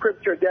from the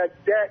scripture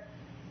that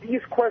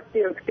these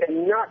questions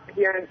cannot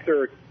be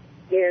answered.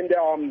 And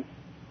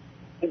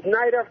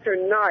night after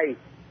night,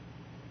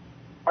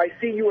 I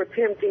see you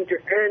attempting to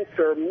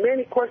answer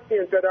many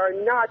questions that are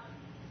not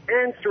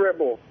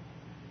answerable,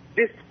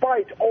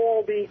 despite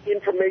all the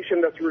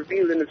information that's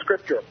revealed in the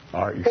scripture.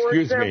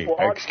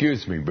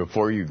 Excuse me,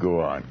 before you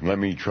go on, let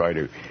me try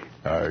to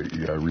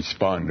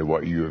respond to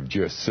what you have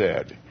just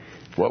said.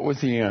 What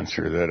was the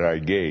answer that I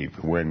gave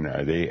when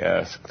they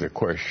asked the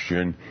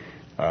question,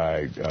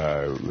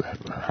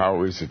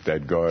 how is it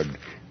that God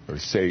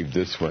saved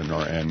this one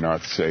and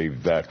not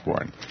saved that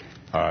one?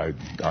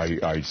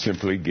 I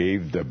simply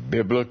gave the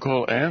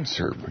biblical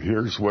answer.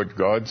 Here's what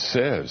God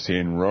says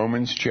in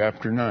Romans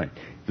chapter 9.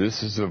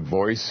 This is the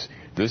voice,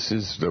 this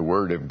is the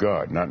word of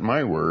God, not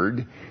my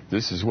word.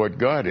 This is what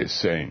God is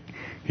saying.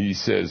 He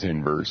says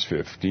in verse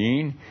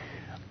 15,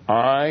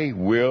 I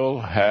will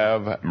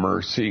have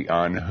mercy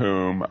on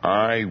whom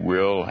I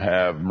will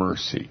have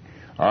mercy.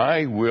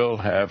 I will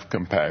have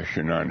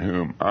compassion on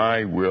whom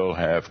I will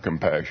have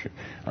compassion.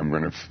 I'm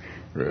going to,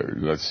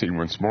 let's see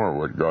once more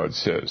what God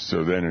says.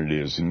 So then it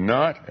is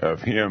not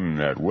of him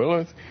that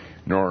willeth,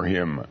 nor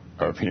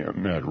of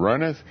him that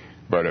runneth,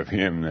 but of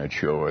him that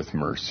showeth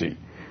mercy.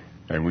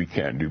 And we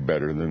can't do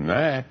better than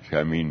that.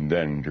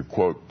 Than to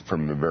quote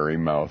from the very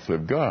mouth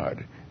of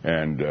God.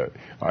 And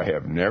I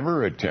have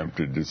never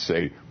attempted to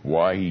say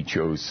why he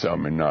chose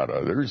some and not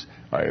others.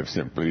 I have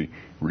simply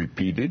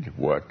repeated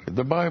what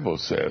the Bible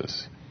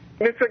says.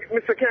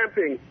 Mr.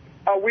 Camping,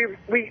 we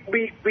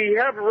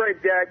have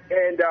read that,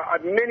 and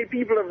many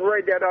people have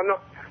read that,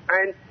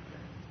 and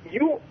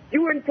you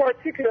in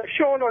particular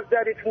shown us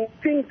that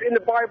things in the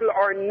Bible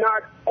are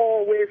not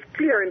always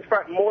clear. In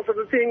fact, most of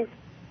the things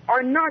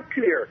are not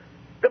clear.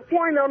 The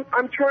point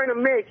I'm trying to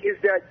make is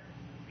that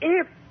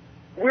if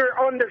we're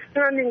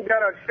understanding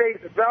that at face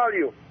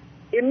value,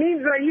 it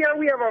means that here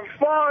we have a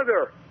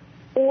father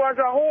who has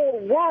a whole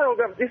world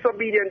of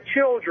disobedient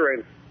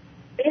children,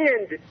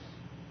 and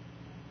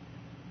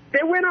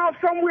they went off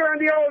somewhere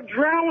and they're all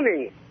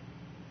drowning,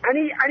 and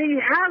he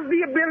has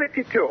the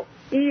ability to.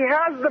 He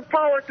has the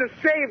power to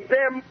save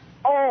them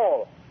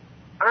all,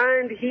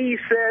 and he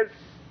says,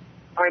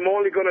 I'm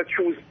only going to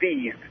choose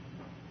these.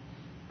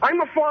 I'm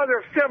a father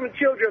of 7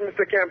 children,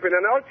 Mr. Campion,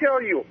 and I'll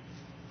tell you,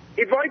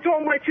 if I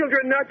told my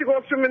children not to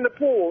go swim in the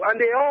pool, and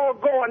they all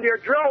go and they're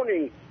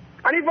drowning,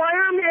 and if I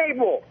am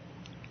able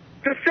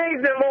to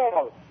save them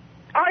all,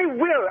 I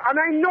will, and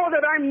I know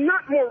that I'm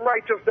not more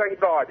righteous than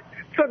God.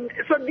 So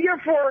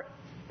therefore,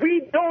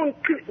 we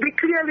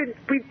clearly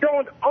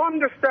don't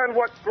understand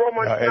what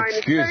Romans 9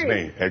 is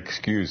saying.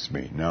 Excuse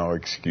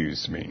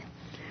me.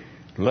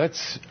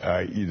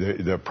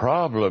 The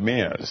problem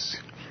is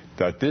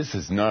that this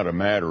is not a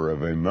matter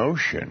of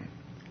emotion.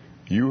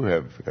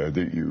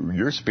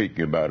 You're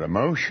speaking about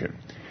emotion.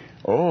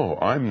 Oh,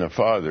 I'm the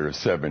father of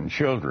 7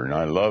 children.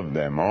 I love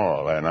them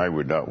all, and I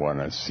would not want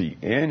to see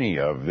any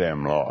of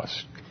them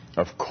lost.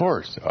 Of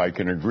course, I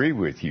can agree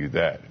with you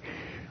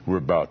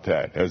about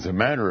that. As a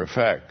matter of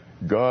fact,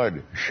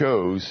 God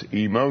shows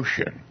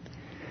emotion.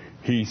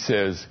 He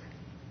says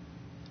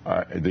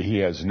that he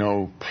has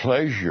no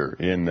pleasure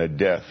in the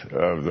death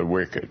of the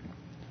wicked.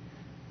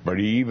 But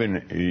he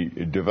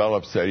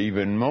develops that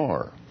even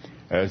more.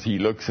 As he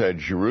looks at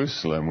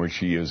Jerusalem, which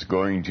he is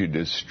going to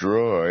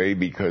destroy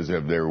because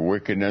of their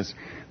wickedness,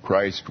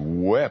 Christ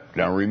wept.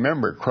 Now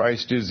remember,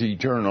 Christ is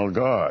eternal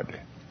God.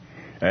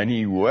 And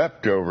he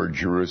wept over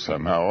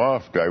Jerusalem. How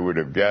oft I would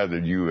have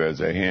gathered you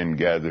as a hen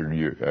gathered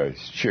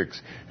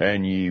chicks,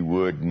 and ye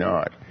would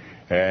not.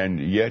 And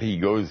yet he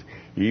goes,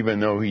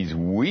 even though he's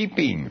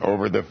weeping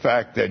over the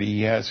fact that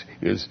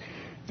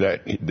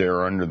that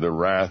they're under the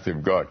wrath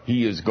of God,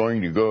 he is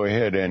going to go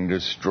ahead and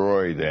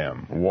destroy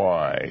them.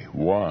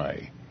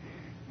 Why?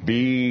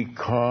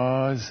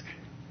 Because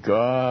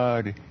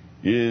God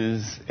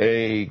is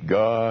a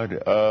God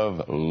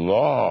of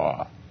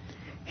law.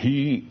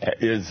 He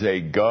is a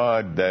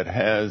God that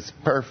has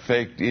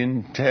perfect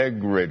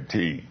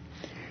integrity.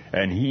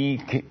 And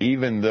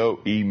even though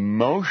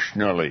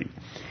emotionally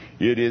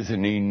it is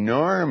an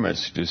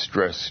enormous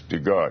distress to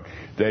God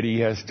that he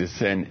has to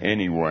send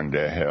anyone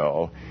to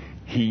hell,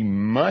 he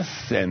must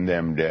send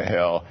them to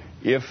hell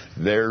if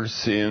their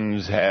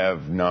sins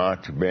have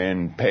not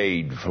been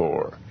paid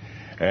for.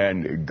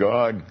 And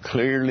God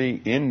clearly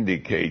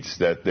indicates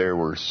that there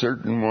were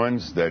certain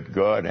ones that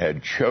God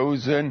had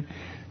chosen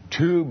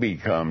to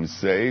become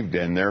saved,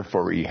 and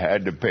therefore he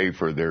had to pay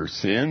for their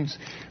sins,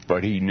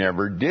 but he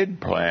never did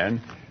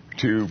plan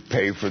to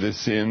pay for the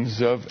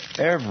sins of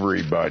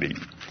everybody.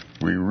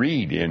 We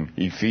read in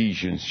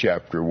Ephesians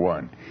chapter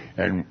 1.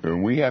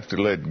 And we have to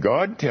let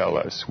God tell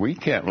us. We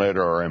can't let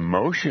our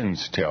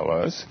emotions tell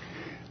us.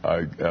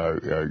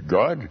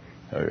 God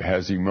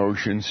has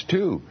emotions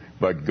too.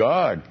 But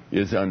God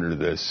is under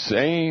the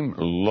same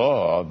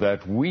law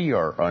that we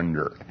are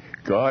under.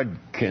 God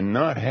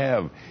cannot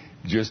have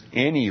just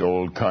any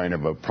old kind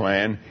of a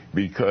plan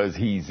because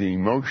he's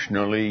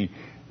emotionally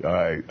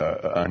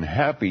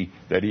unhappy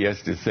that he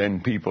has to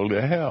send people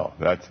to hell.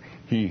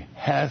 He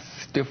has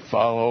to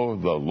follow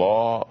the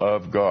law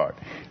of God.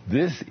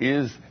 This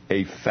is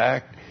a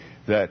fact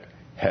that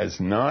has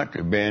not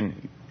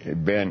been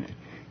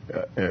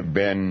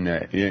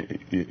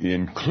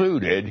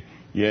included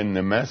in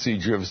the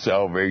message of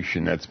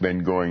salvation that's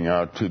been going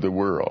out to the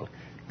world.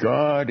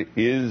 God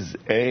is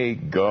a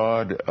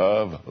God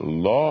of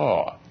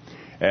law,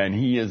 and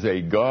he is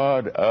a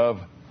God of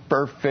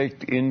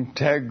perfect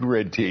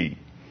integrity.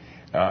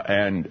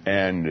 And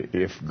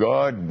if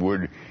God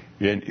would,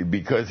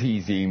 because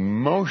he's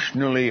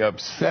emotionally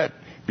upset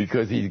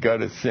because he's got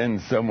to send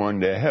someone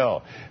to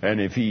hell,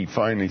 and if he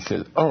finally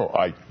says, oh,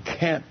 I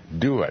can't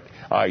do it,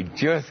 I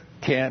just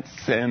can't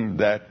send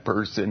that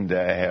person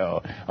to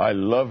hell, I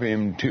love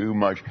him too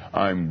much,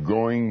 I'm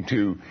going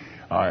to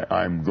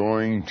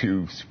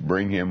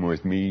bring him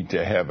with me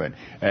to heaven.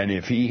 And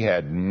if he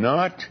had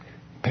not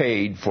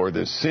paid for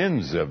the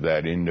sins of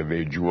that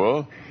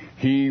individual,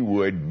 he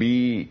would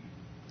be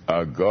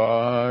a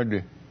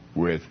God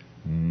with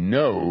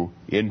no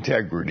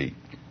integrity.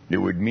 It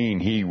would mean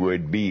he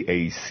would be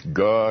a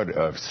God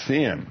of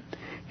sin.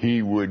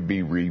 He would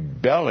be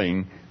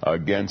rebelling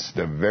against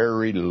the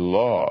very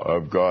law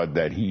of God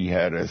that he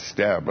had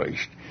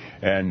established.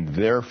 And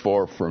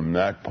therefore, from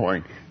that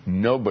point,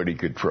 nobody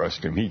could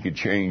trust him. He could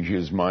change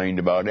his mind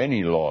about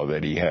any law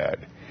that he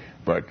had.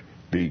 But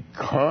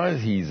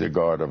because he's a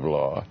God of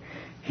law,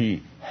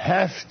 he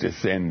has to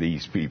send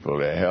these people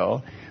to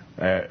hell.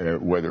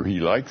 Whether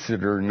he likes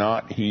it or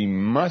not, he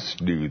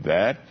must do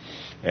that.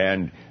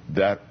 And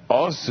that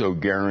also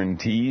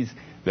guarantees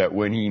that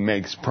when he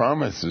makes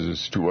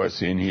promises to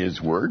us in his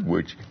word,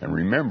 and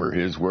remember,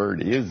 his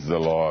word is the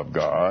law of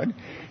God,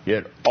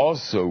 it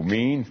also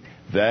means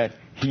that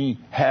he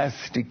has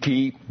to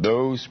keep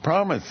those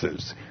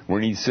promises.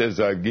 When he says,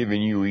 I've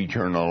given you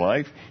eternal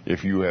life,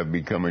 if you have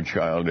become a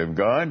child of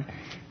God,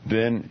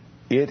 then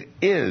it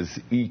is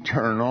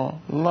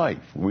eternal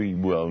life. We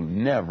will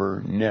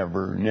never,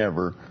 never,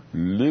 never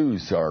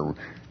lose our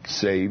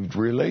saved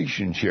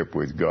relationship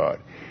with God.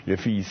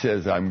 If he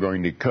says, I'm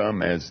going to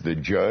come as the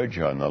judge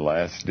on the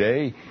last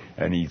day,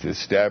 and he's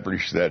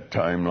established that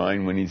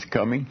timeline when he's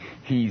coming,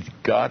 he's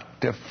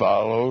got to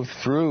follow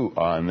through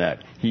on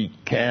that. He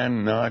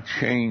cannot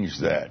change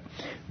that.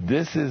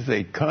 This is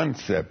a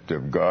concept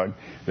of God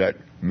that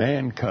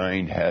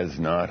mankind has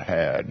not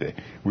had.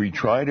 We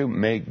try to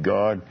make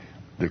God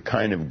the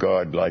kind of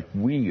God like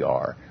we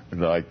are,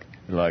 like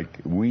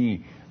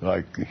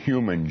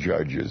human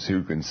judges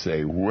who can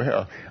say,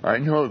 well, I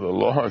know the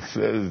law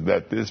says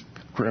that this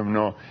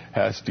criminal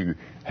has to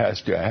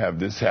have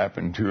this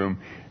happen to him,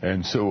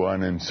 and so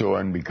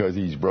on because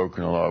he's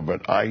broken the law,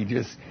 but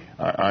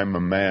I'm a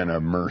man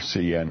of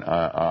mercy, and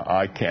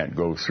I can't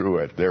go through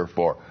it.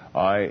 Therefore,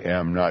 I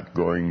am not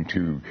going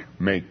to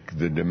make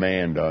the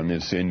demand on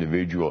this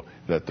individual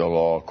that the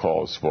law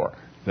calls for.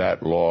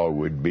 That law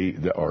would be,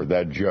 or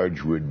that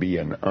judge would be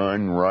an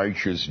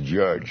unrighteous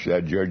judge.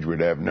 That judge would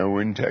have no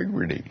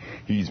integrity.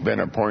 He's been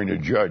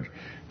appointed judge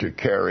to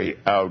carry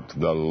out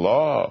the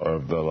law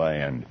of the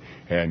land,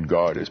 and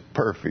God is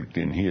perfect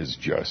in his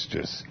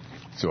justice.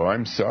 So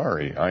I'm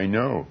sorry. I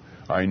know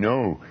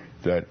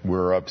that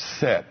we're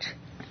upset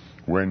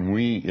when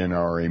we, in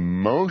our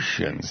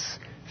emotions,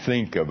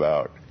 think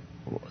about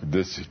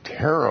this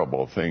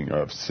terrible thing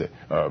of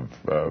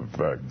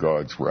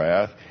God's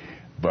wrath.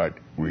 But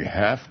we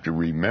have to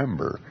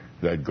remember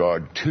that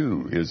God,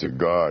 too, is a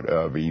God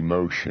of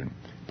emotion.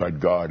 But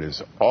God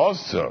is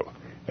also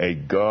a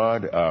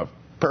God of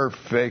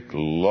perfect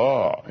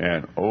law.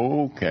 And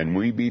oh, can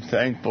we be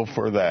thankful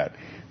for that?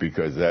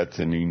 Because that's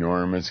an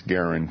enormous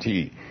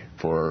guarantee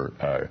for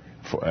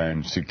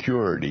and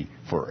security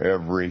for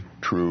every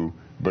true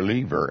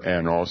believer,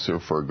 and also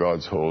for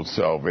God's whole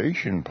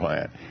salvation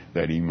plan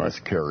that he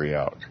must carry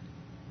out.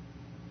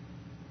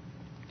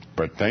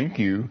 But thank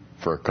you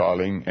for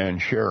calling and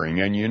sharing.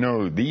 And you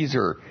know, these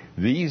are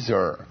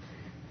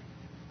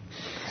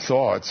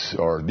thoughts,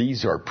 or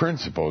these are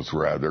principles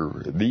right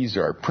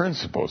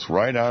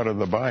out of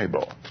the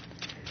Bible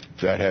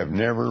that have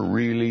never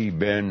really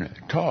been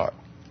taught.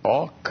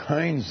 All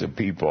kinds of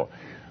people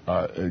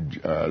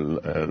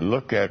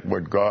look at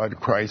what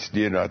Christ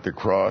did at the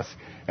cross,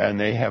 and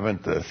they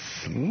haven't the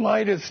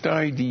slightest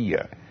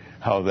idea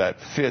how that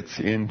fits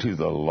into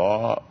the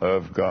law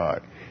of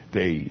God.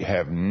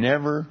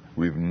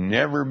 We've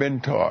never been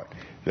taught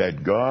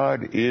that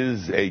God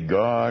is a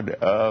God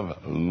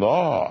of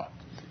law.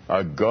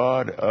 A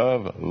God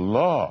of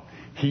law.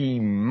 He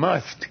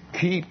must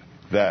keep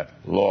that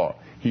law.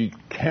 He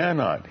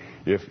cannot.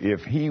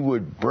 If he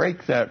would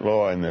break that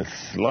law in the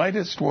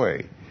slightest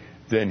way,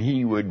 then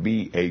he would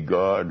be a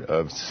God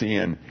of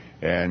sin,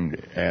 and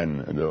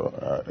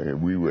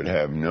we would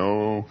have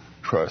no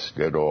trust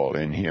at all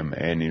in him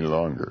any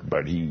longer.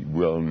 But he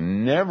will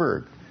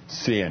never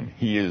sin.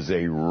 He is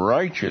a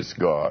righteous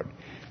God,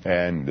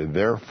 and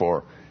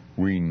therefore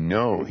we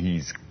know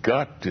he's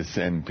got to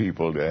send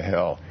people to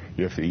hell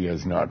if he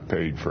has not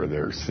paid for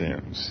their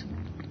sins.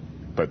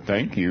 But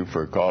thank you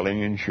for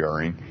calling and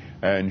sharing.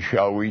 And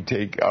shall we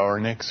take our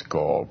next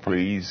call,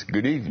 please?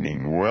 Good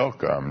evening.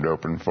 Welcome to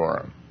Open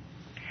Forum.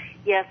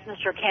 Yes,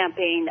 Mr.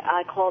 Camping,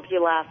 I called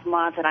you last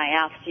month and I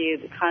asked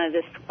you kind of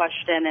this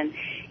question, and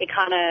it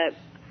kind of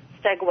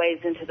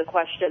segues into the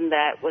question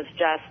that was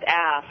just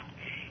asked.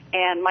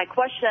 And my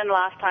question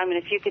last time, and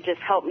if you could just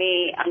help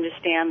me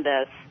understand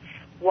this,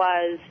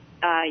 was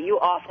you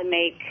often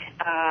make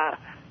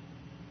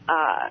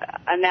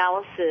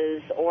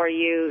analysis, or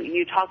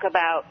you talk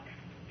about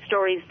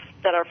stories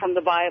that are from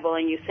the Bible,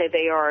 and you say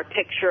they are a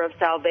picture of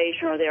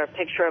salvation, or they're a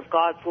picture of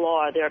God's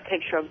law, or they're a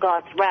picture of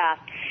God's wrath.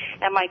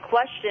 And my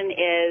question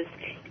is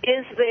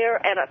there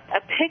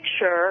a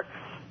picture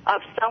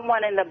of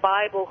someone in the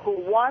Bible who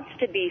wants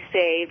to be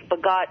saved,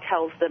 but God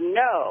tells them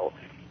no,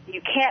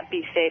 you can't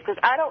be saved? Because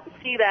I don't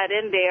see that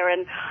in there,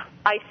 and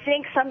I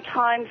think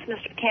sometimes,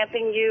 Mr.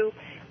 Camping,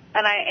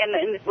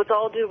 and with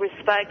all due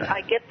respect,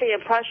 I get the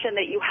impression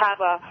that you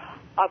have a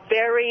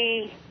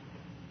very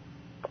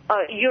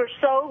you're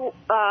so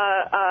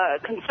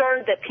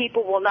concerned that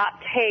people will not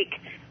take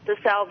the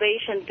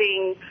salvation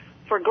thing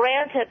for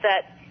granted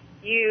that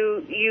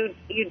you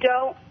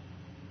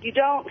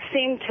don't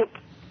seem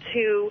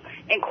to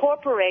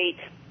incorporate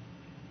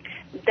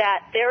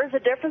that there is a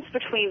difference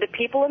between the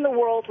people in the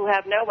world who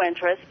have no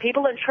interest,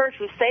 people in church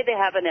who say they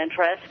have an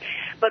interest,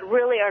 but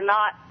really are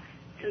not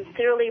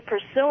sincerely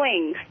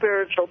pursuing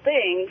spiritual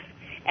things,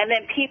 and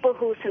then people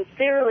who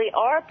sincerely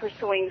are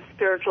pursuing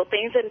spiritual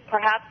things, and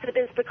perhaps it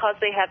is because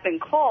they have been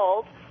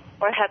called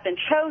or have been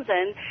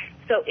chosen.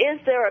 So is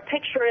there a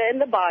picture in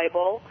the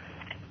Bible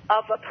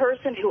of a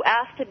person who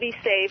asked to be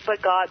saved,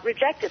 but God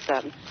rejected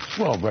them?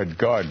 Well, but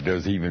God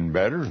does even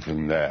better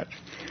than that.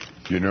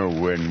 You know,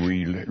 when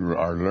we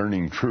are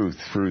learning truth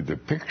through the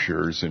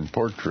pictures and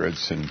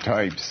portraits and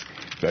types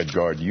that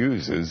God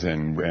uses,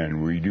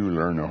 and we do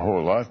learn a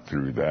whole lot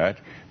through that,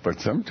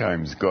 but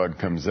sometimes God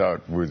comes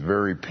out with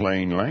very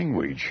plain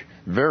language,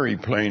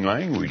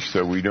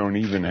 so we don't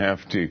even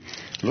have to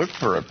look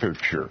for a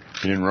picture.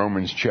 In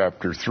Romans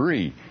chapter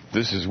 3,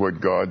 this is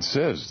what God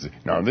says.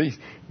 Now,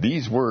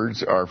 these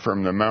words are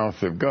from the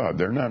mouth of God.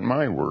 They're not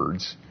my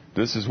words.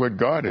 This is what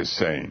God is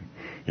saying.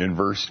 In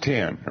verse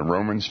 10,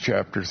 Romans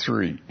chapter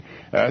 3,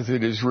 as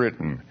it is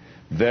written,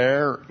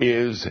 there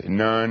is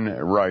none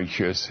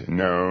righteous,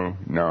 no,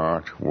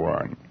 not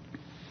one.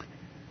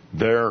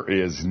 There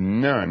is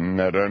none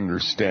that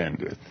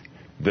understandeth.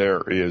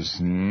 There is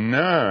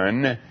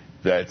none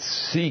that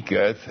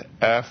seeketh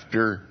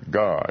after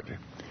God.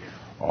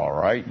 All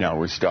right, now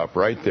we stop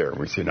right there.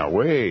 We say, now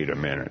wait a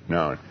minute.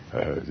 Now,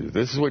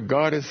 this is what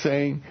God is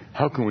saying?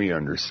 How can we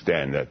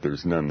understand that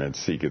there's none that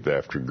seeketh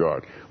after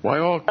God? Why,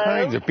 all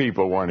kinds of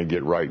people want to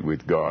get right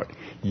with God.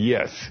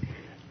 Yes,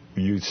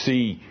 you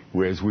see,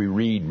 as we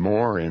read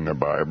more in the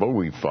Bible,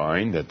 we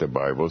find that the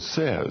Bible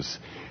says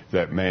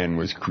that man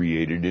was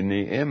created in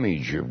the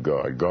image of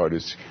God. God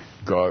is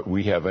God.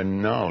 We have a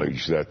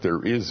knowledge that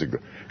there is a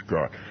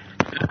God.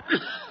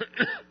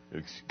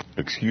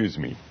 Excuse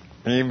me.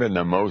 Even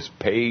the most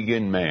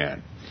pagan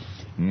man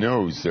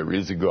knows there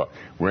is a God.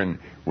 When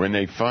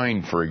they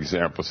find, for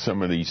example,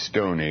 some of these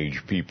Stone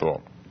Age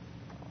people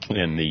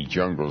in the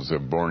jungles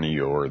of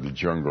Borneo or the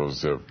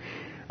jungles of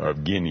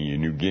Guinea,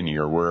 New Guinea,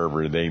 or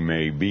wherever they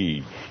may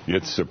be,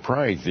 it's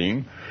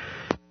surprising,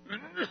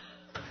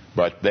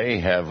 but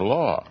they have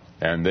law.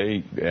 And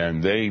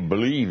they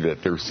believe that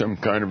there's some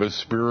kind of a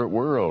spirit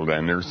world,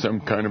 and there's some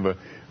kind of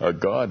a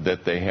God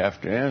that they have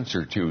to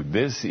answer to.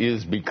 This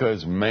is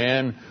because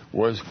man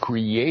was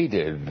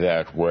created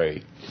that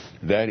way.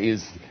 That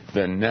is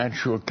the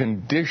natural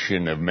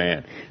condition of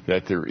man,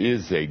 that there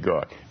is a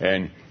God.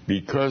 And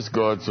because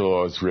God's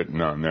law is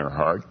written on their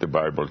heart, the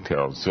Bible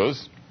tells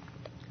us,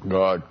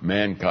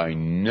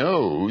 mankind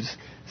knows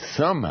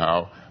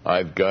somehow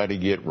I've got to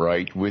get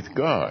right with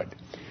God.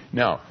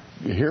 Now,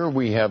 here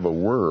we have a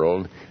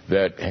world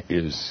that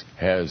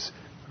has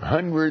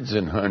hundreds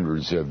and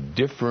hundreds of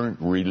different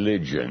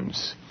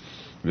religions.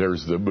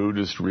 There's the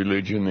Buddhist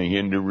religion, the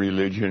Hindu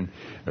religion,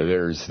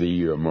 there's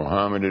the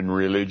Mohammedan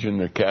religion,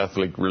 the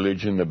Catholic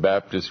religion, the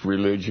Baptist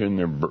religion,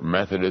 the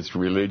Methodist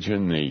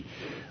religion,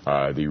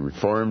 the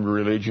Reformed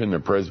religion,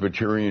 the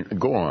Presbyterian,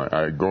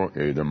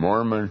 the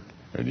Mormon,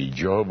 the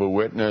Jehovah's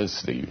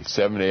Witness, the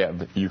Seventh-day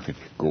Adventist. You can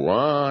go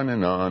on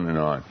and on and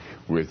on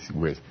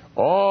with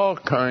all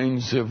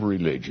kinds of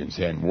religions.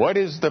 And what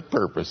is the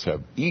purpose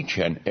of each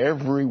and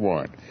every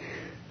one?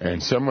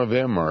 And some of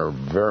them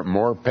are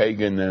more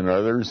pagan than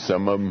others.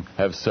 Some of them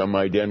have some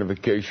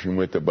identification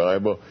with the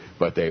Bible.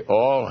 But they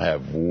all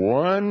have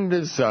one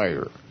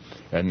desire,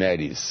 and that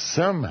is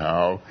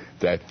somehow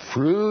that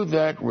through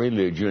that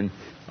religion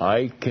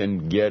I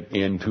can get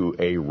into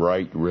a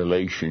right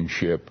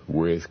relationship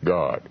with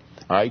God.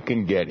 I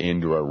can get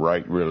into a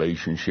right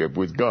relationship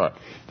with God.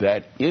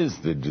 That is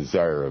the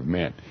desire of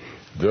men.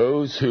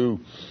 Those who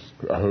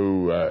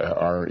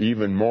are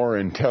even more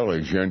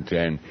intelligent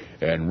and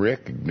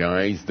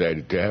recognize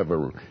that to have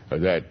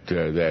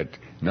that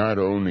not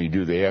only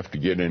do they have to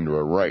get into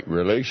a right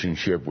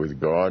relationship with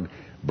God,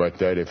 but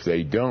that if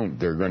they don't,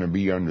 they're going to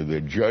be under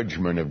the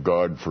judgment of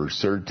God for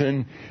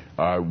certain,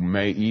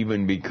 may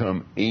even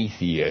become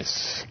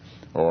atheists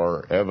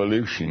or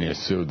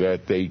evolutionists, so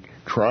that they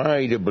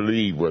try to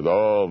believe with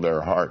all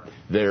their heart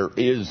there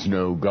is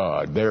no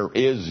God. There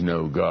is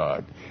no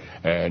God.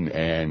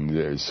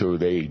 And so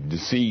they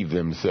deceive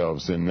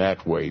themselves in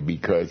that way,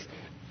 because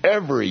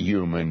every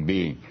human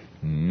being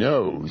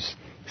knows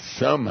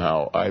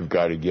somehow I've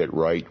got to get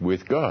right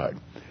with God.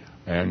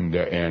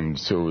 And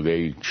so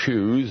they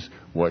choose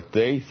what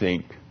they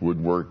think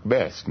would work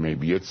best.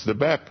 Maybe it's the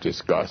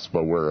Baptist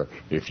gospel, where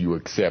if you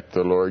accept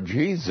the Lord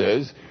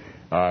Jesus,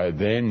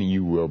 then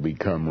you will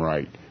become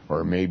right.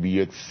 Or maybe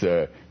it's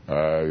the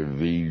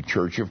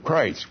Church of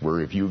Christ, where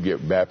if you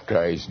get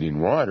baptized in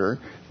water,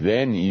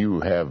 then you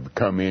have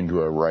come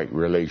into a right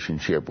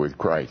relationship with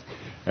Christ.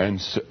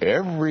 And so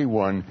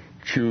everyone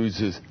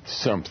chooses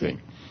something,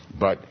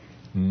 but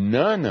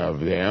none of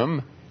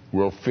them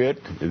will fit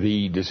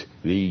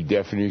the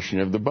definition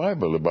of the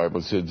Bible. The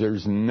Bible says,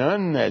 there's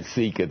none that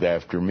seeketh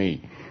after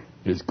me.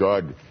 Is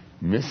God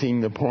missing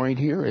the point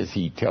here? Is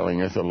he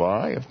telling us a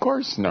lie? Of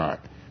course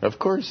not. Of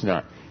course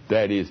not.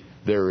 That is,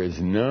 there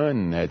is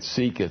none that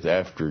seeketh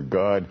after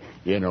God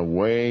in a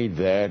way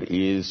that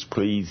is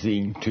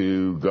pleasing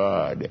to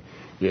God.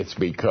 It's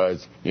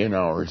because in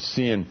our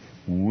sin,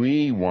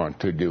 we want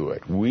to do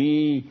it.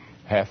 We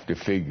have to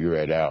figure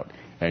it out.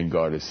 And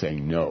God is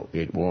saying, no,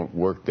 it won't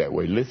work that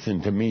way.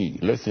 Listen to me.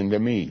 Listen to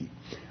me.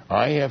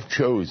 I have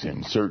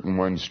chosen certain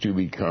ones to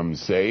become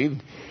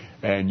saved,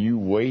 and you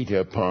wait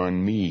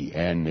upon me.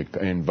 And the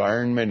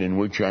environment in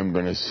which I'm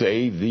going to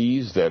save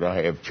these that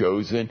I have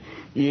chosen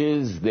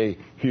is the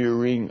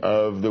hearing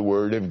of the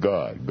Word of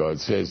God.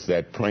 God says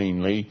that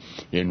plainly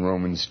in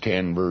Romans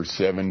 10, verse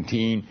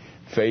 17.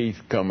 Faith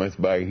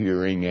cometh by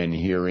hearing, and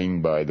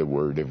hearing by the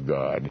Word of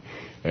God.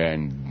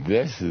 And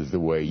this is the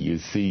way you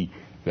see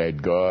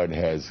that God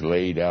has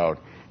laid out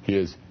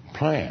His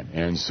plan.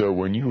 And so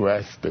when you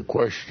ask the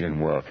question,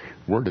 well,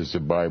 where does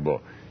the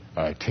Bible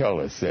tell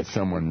us that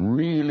someone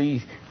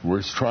really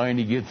was trying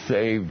to get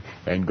saved,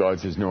 and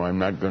God says, no, I'm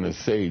not going to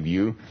save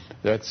you,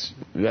 that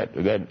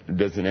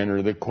doesn't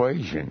enter the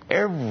equation.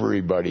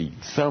 Everybody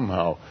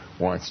somehow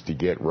wants to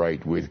get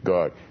right with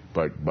God.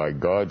 But by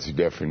God's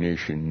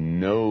definition,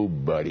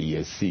 nobody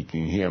is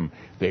seeking Him.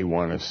 They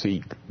want to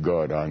seek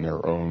God on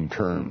their own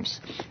terms.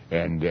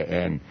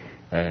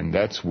 And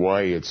that's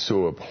why it's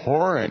so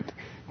abhorrent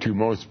to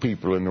most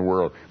people in the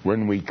world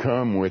when we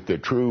come with the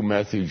true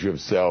message of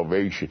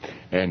salvation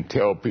and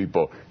tell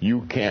people,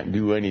 you can't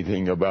do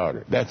anything about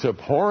it. That's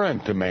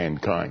abhorrent to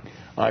mankind.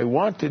 I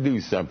want to do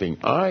something.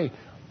 I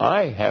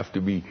have to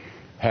be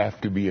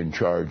in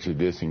charge of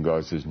this. And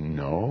God says,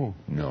 no.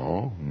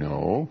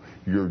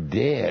 You're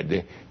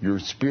dead. You're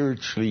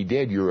spiritually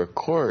dead. You're a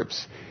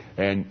corpse.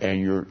 And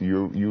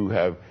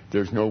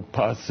there's no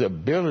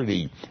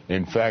possibility.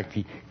 In fact,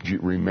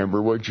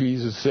 remember what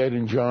Jesus said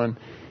in John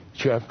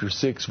chapter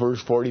 6,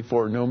 verse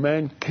 44, no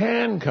man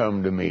can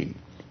come to me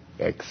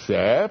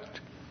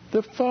except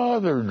the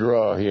Father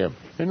draw him.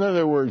 In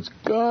other words,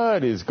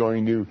 God is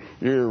going to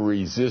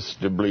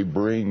irresistibly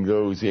bring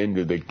those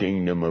into the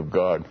kingdom of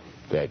God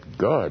that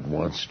God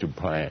wants to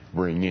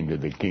bring into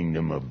the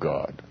kingdom of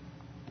God.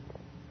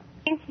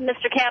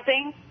 Mr.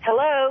 Camping,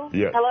 hello?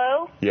 Yes.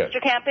 Hello? Yes.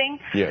 Mr. Camping?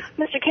 Yes.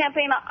 Mr.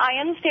 Camping, I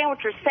understand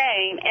what you're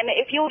saying, and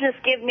if you'll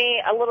just give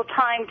me a little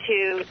time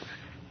to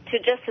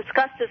just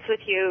discuss this with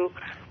you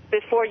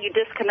before you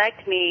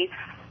disconnect me,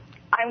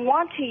 I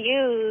want to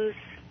use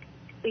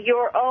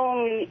your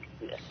own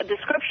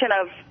description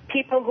of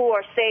people who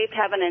are saved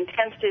have an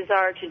intense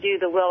desire to do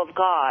the will of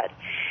God.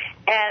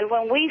 And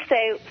when we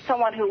say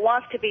someone who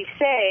wants to be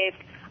saved,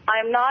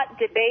 I'm not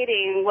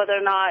debating whether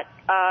or not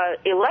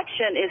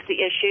election is the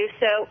issue.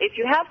 So if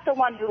you have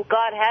someone who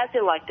God has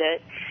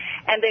elected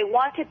and they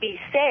want to be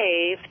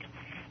saved,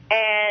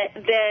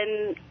 and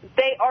then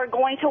they are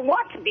going to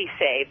want to be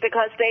saved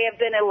because they have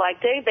been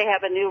elected. They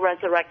have a new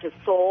resurrected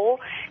soul.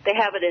 They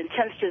have an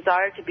intense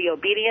desire to be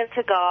obedient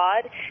to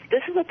God. This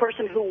is a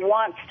person who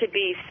wants to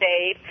be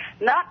saved,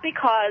 not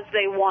because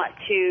they want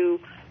to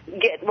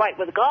get right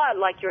with God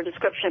like your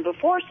description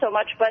before so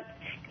much, but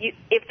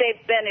if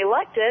they've been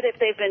elected, if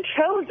they've been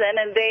chosen,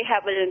 and they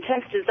have an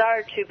intense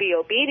desire to be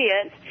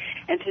obedient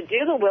and to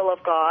do the will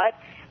of God,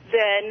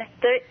 then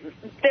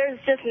there's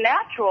just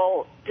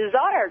natural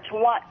desire to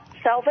want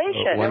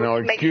salvation. Well, now,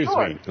 excuse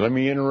me. Let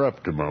me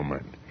interrupt a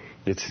moment.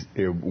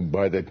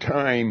 By the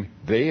time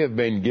they have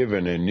been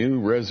given a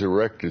new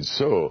resurrected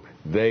soul,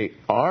 they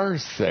are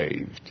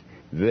saved.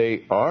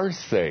 They are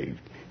saved.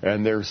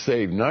 And they're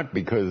saved not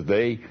because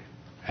they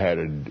had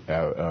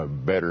a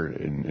better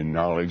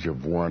knowledge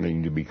of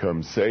wanting to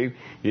become saved.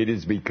 It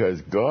is because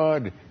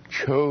God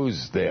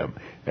chose them.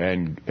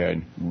 And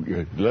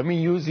let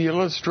me use the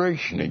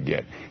illustration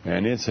again.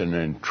 And it's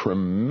a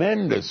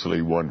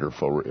tremendously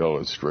wonderful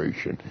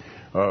illustration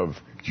of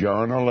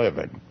John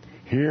 11.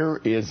 Here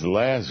is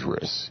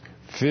Lazarus,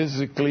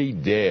 physically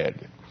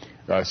dead,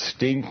 a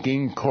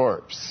stinking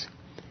corpse.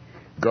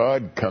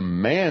 God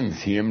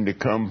commands him to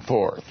come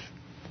forth.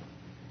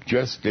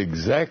 Just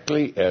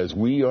exactly as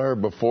we are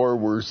before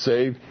we're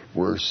saved,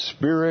 we're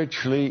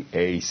spiritually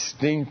a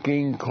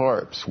stinking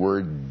corpse.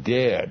 We're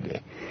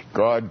dead.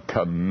 God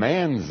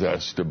commands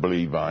us to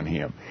believe on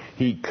Him.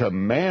 He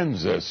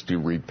commands us to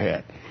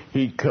repent.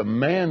 He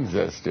commands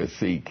us to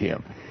seek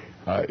Him.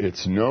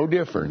 It's no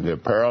different. The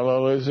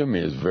parallelism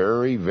is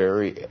very,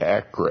 very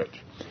accurate.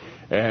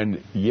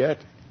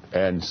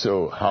 And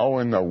so how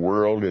in the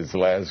world is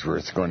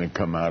Lazarus going to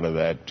come out of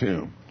that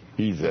tomb?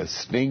 He's a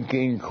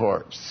stinking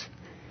corpse.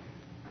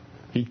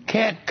 He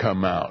can't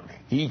come out.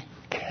 He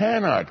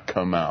cannot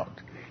come out.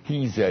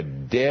 He's a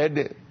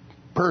dead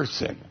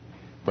person,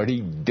 but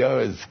he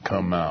does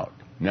come out.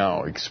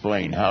 Now,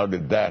 explain, how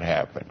did that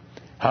happen?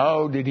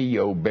 How did he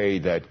obey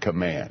that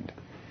command?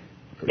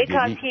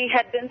 Because he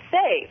had been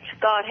saved.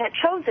 God had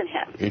chosen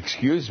him.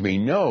 Excuse me,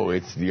 no.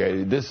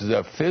 This is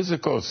a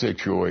physical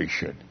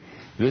situation.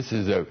 This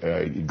is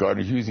God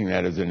is using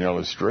that as an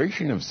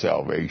illustration of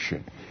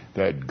salvation.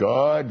 That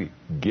God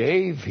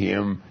gave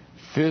him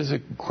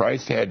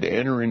Christ had to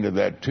enter into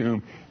that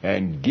tomb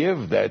and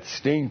give that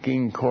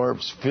stinking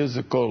corpse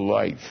physical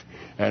life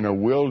and a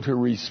will to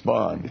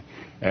respond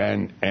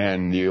and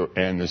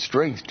the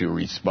strength to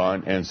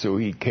respond, and so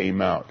he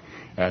came out.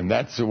 And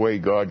that's the way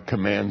God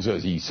commands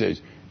us. He says,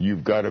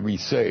 you've got to be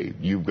saved.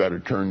 You've got to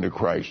turn to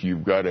Christ.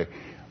 You've got to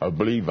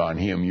believe on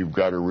him. You've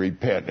got to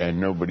repent, and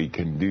nobody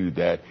can do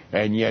that.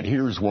 And yet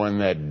here's one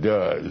that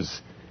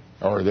does.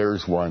 Or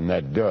there's one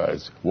that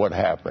does. What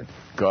happened?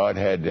 God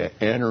had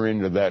to enter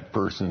into that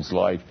person's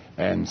life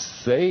and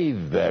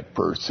save that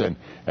person.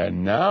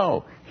 And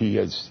now he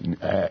is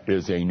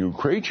a new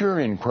creature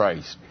in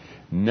Christ.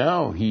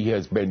 Now he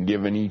has been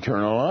given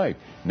eternal life.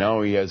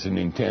 Now he has an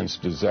intense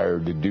desire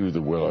to do the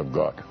will of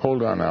God.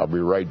 Hold on, I'll be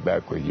right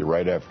back with you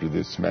right after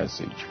this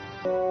message.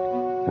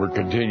 We're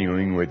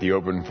continuing with the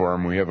open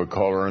forum. We have a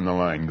caller on the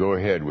line. Go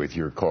ahead with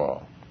your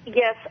call.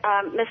 Yes,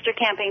 Mr.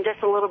 Camping,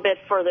 just a little bit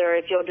further,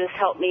 if you'll just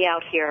help me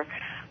out here.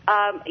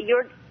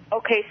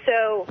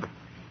 So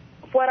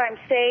what I'm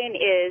saying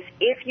is,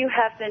 if you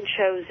have been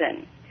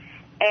chosen,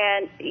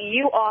 and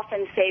you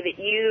often say that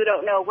you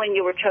don't know when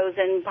you were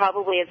chosen,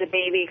 probably as a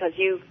baby, because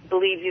you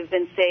believe you've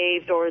been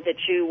saved, or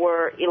that you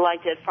were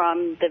elected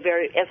from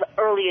as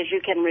early as you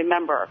can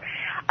remember.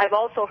 I've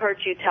also heard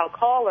you tell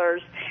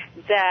callers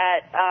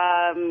that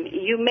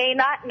you may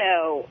not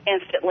know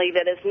instantly,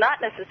 that it's not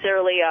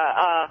necessarily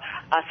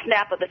a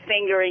snap of the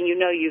finger and you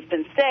know you've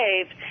been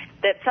saved,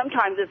 that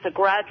sometimes it's a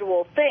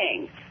gradual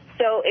thing.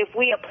 So if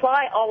we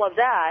apply all of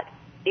that,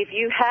 if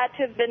you had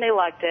to have been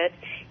elected,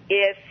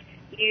 if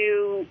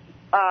you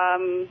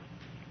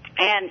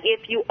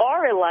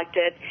are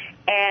elected,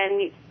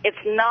 and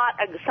it's not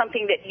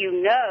something that you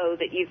know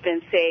that you've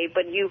been saved,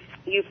 but you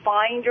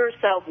find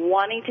yourself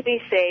wanting to be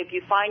saved,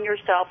 you find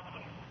yourself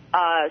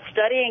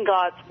studying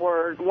God's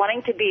Word,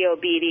 wanting to be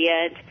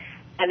obedient,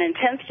 an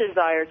intense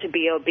desire to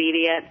be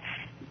obedient,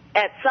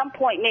 at some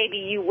point maybe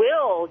you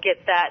will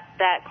get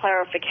that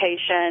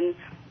clarification.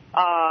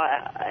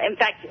 In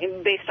fact,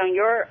 based on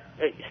your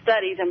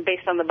studies and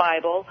based on the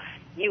Bible,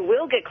 you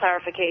will get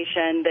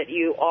clarification that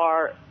you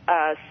are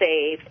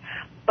saved.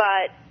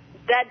 But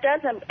that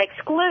doesn't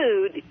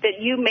exclude that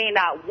you may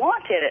not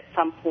want it at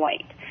some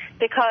point.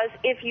 Because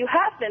if you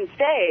have been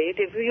saved,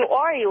 if you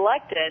are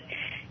elected,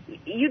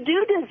 you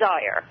do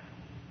desire.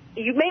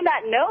 You may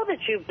not know that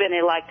you've been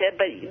elected,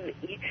 but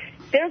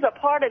there's a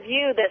part of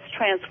you that's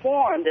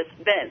transformed,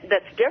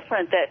 that's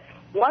different, that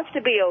wants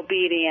to be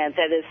obedient,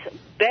 that is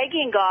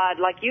begging God,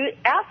 like you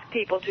ask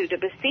people to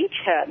beseech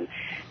him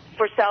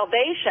for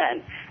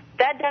salvation.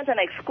 That doesn't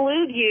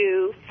exclude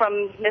you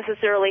from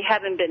necessarily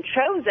having been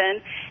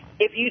chosen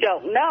if you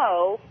don't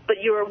know,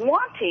 but you're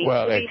wanting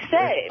to be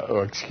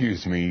saved.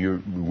 Excuse me,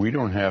 we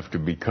don't have to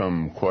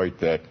become quite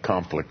that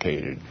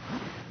complicated.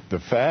 The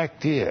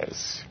fact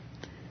is,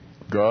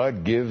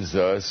 God gives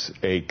us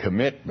a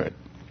commitment.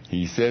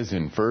 He says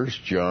in 1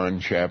 John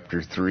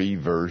chapter 3,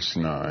 verse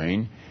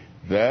 9,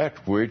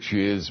 that which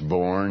is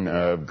born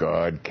of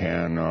God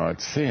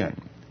cannot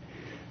sin.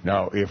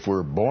 Now, if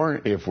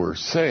we're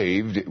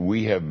saved,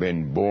 we have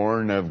been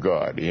born of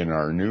God. In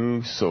our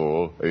new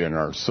soul, in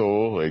our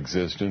soul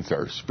existence,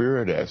 our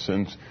spirit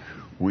essence,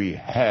 we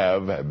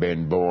have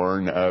been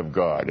born of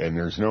God. And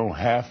there's no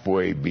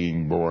halfway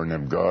being born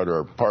of God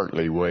or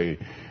partly way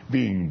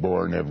being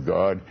born of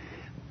God.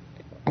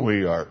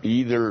 We are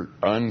either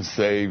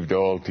unsaved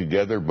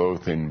altogether,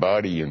 both in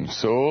body and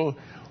soul,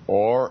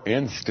 or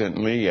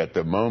instantly at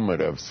the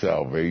moment of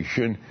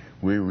salvation,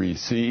 we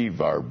receive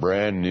our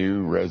brand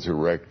new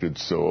resurrected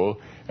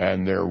soul,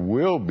 and there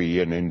will be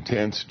an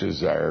intense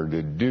desire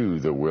to do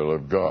the will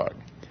of God.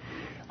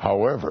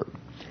 However,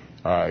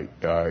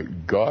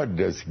 God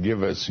does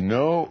give us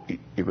no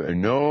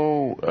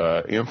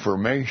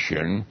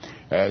information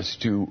as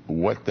to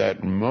what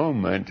that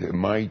moment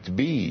might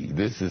be.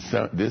 This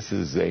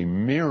is a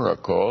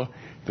miracle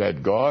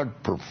that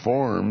God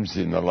performs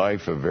in the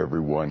life of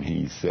everyone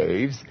he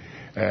saves,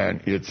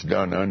 and it's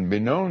done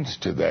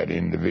unbeknownst to that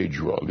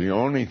individual. The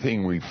only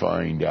thing we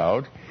find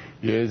out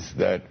is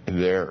that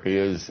there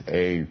is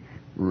a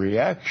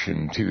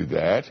reaction to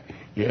that,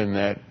 in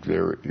that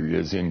there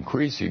is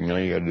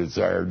increasingly a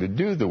desire to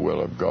do the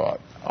will of God.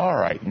 All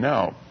right,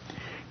 now,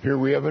 here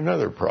we have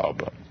another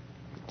problem.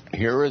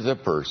 Here is a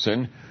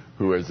person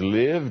who has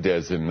lived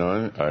as an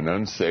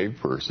unsaved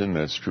person.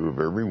 That's true of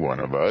every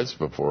one of us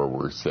before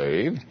we're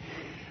saved.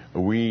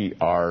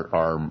 Our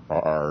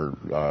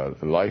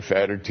life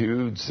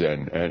attitudes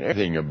and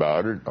everything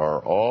about it are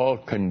all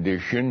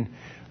conditioned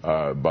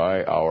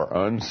by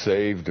our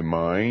unsaved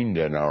mind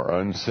and our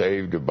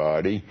unsaved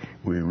body.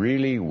 We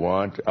really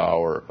want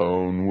our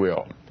own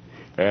will.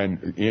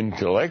 And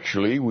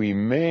intellectually, we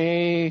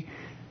may,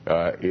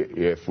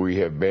 if we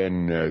have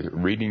been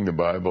reading the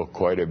Bible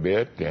quite a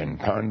bit and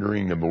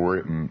pondering the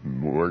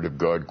Word of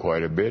God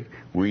quite a bit,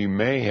 we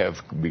may have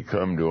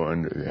come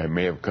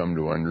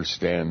to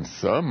understand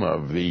some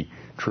of the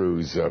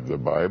truths of the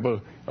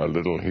Bible, a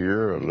little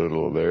here, a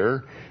little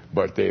there,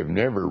 but they have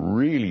never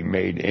really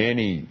made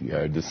any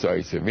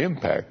decisive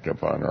impact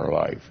upon our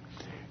life.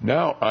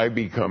 Now I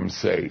become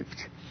saved.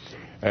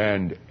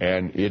 And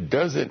it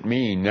doesn't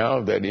mean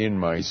now that in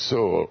my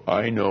soul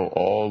I know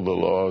all the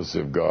laws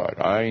of God.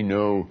 I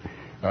know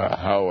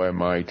how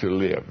am I to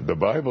live. The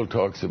Bible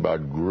talks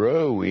about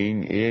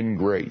growing in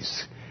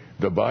grace.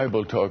 The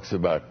Bible talks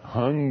about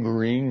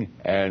hungering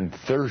and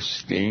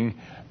thirsting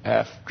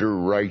after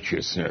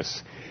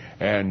righteousness.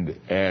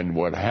 And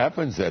what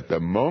happens at the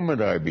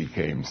moment I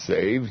became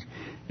saved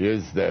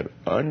is that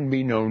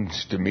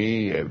unbeknownst to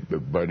me,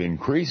 but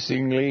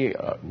increasingly,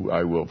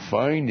 I will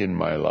find in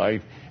my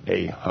life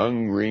a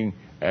hungering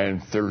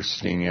and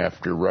thirsting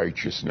after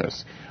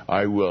righteousness.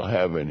 I will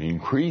have an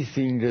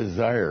increasing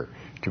desire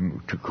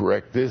to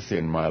correct this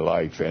in my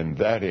life and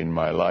that in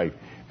my life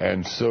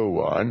and so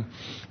on.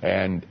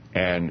 And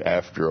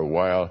after a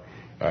while,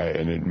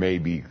 and it may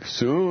be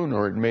soon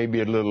or it may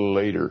be a little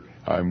later,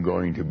 I'm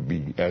going to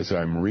be, as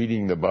I'm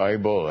reading the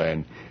Bible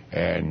and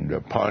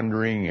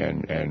pondering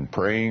and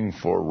praying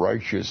for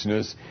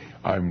righteousness,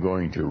 I'm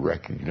going to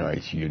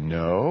recognize, you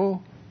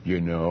know,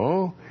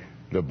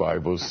 the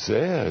Bible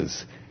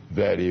says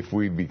that if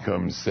we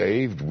become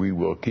saved, we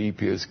will keep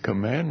His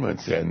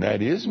commandments, and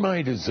that is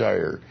my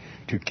desire,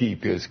 to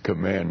keep His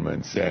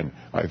commandments. And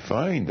I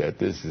find that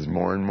this is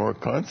more and more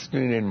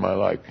constant in my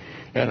life,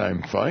 and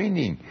I'm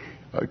finding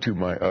to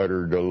my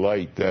utter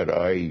delight that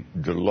I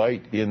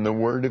delight in the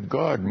Word of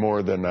God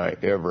more than I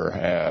ever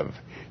have.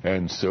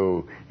 And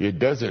so it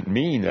doesn't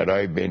mean that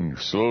I've been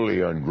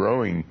slowly on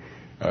growing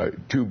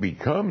to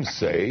become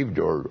saved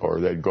or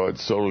that God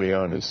solely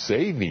on is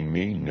saving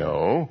me.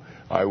 No,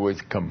 I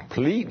was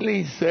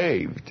completely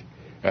saved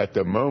at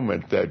the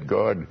moment that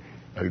God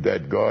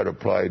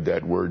applied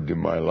that Word to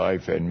my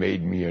life and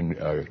made me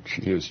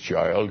His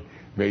child,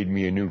 made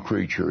me a new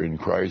creature in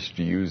Christ,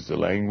 to use the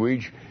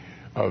language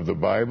of the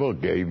Bible,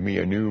 gave me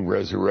a new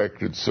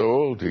resurrected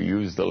soul, to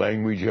use the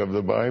language of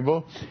the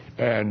Bible,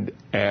 but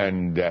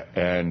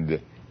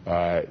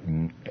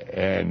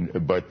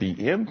the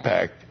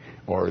impact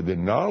or the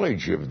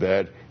knowledge of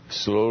that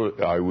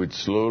I would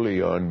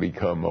slowly on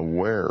become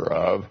aware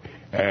of,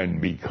 and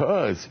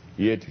because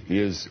it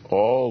is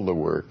all the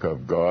work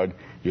of God,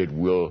 it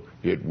will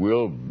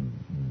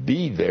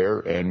be there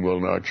and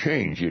will not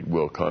change. It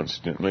will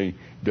constantly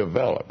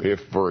develop. If,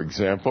 for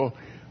example,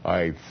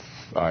 I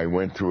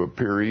went through a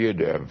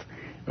period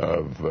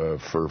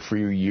for a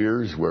few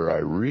years where I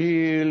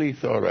really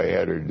thought I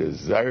had a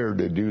desire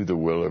to do the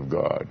will of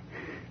God.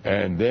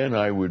 And then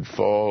I would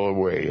fall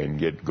away and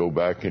go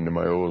back into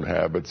my old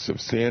habits of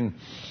sin.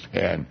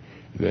 And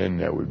then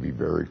that would be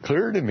very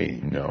clear to me.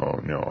 No,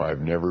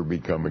 I've never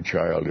become a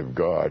child of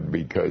God,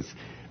 because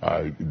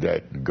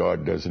that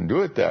God doesn't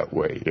do it that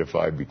way. If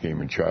I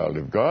became a child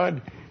of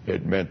God,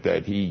 it meant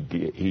that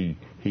He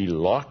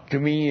locked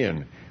me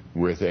in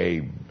with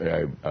a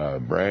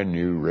brand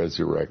new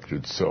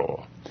resurrected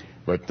soul.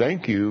 But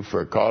thank you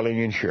for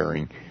calling and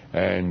sharing.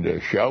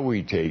 And shall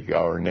we take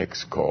our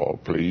next call,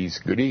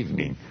 please? Good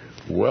evening.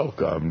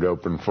 Welcome to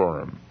Open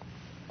Forum.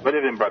 Good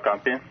evening, Brother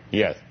Campion.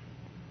 Yes.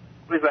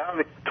 Please, I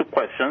have two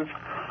questions.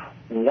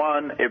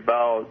 One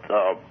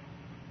about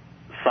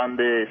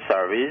Sunday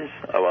service.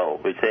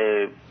 Well, we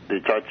say the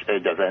church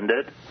age has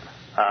ended.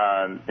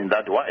 And in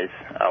that wise,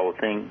 I would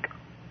think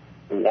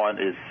one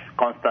is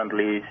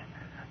constantly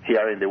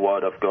hearing the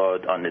Word of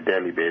God on a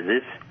daily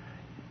basis.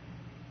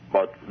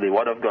 But the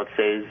Word of God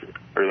says,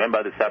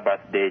 remember the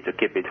Sabbath day to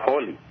keep it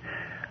holy.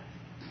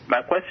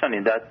 My question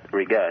in that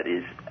regard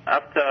is,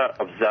 after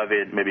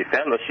observing maybe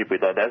fellowship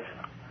with others,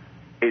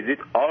 is it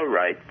all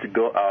right to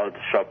go out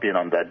shopping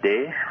on that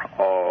day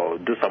or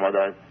do some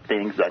other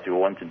things that you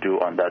want to do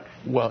on that?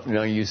 Well,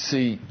 now you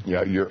see,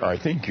 I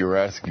think you're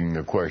asking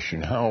the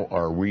question, how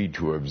are we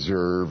to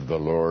observe the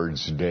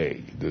Lord's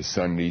day, the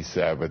Sunday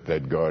Sabbath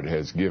that God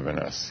has given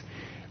us?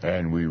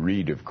 And we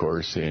read, of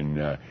course,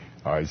 in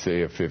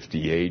Isaiah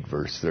 58,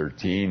 verse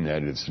 13,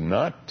 that it's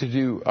not to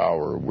do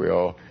our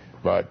will,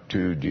 but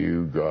to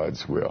do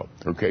God's will.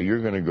 Okay,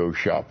 you're going to go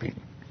shopping.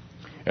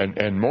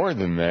 And more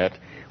than that,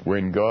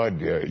 when God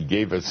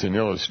gave us an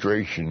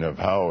illustration of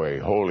how a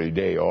holy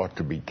day ought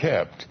to be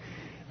kept,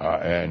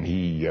 and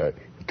He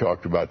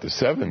talked about the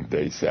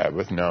seventh-day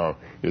Sabbath. Now,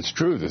 it's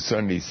true the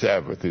Sunday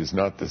Sabbath is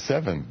not the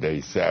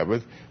seventh-day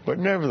Sabbath, but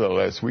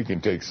nevertheless, we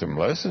can take some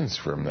lessons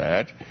from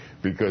that,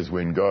 because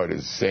when God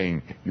is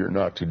saying you're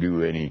not to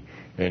do any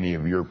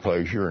of your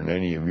pleasure and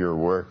any of your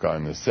work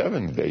on the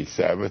seventh-day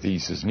Sabbath, He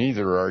says,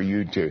 neither are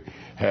you to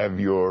have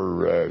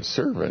your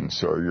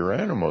servants or your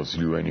animals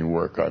do any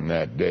work on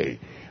that day.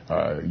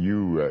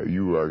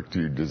 You are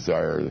to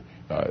desire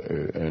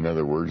In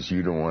other words,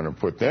 you don't want to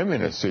put them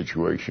in a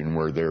situation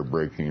where they're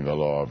breaking the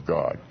law of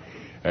God.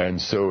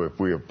 And so if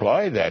we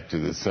apply that to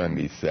the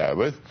Sunday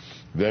Sabbath,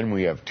 then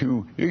we have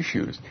two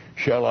issues.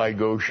 Shall I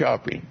go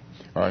shopping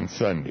on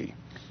Sunday?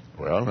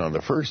 Well, now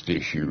the first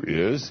issue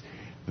is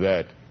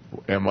that,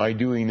 am I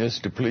doing this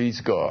to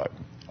please God?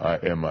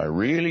 Am I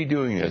really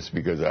doing this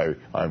because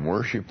I'm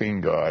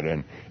worshiping God,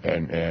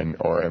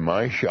 or am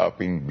I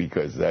shopping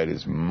because that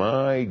is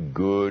my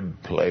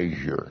good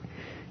pleasure?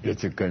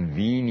 It's a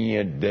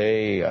convenient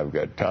day. I've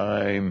got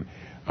time,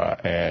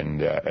 and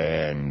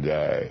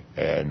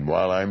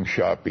while I'm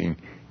shopping,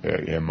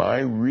 am I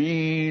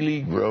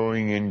really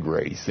growing in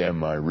grace?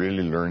 Am I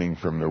really learning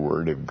from the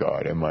Word of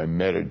God? Am I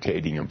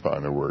meditating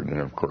upon the Word? And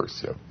of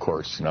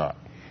course not.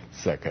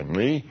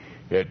 Secondly,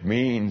 it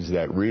means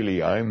that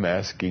really I'm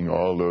asking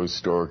all those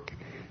store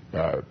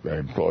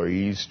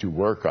employees to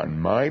work on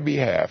my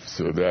behalf,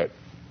 so that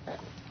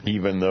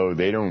even though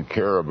they don't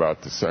care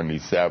about the Sunday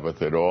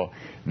Sabbath at all,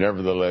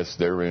 nevertheless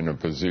they're in a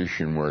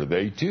position where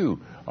they too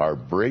are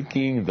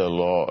breaking the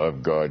law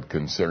of God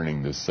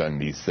concerning the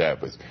Sunday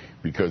Sabbath,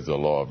 because the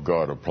law of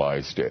God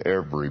applies to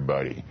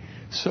everybody.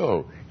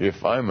 So,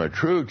 if I'm a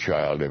true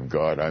child of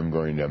God, I'm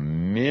going to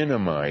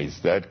minimize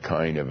that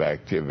kind of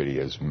activity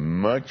as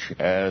much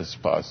as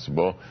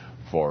possible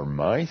for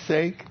my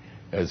sake,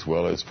 as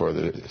well as for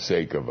the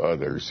sake of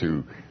others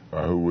who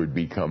would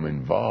become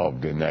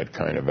involved in that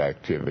kind of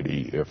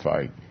activity if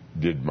I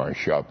did my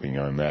shopping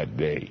on that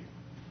day.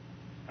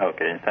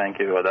 Okay, thank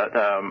you for that.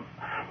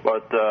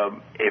 But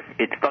if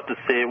it's not to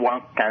say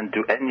one can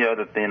do any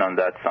other thing on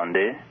that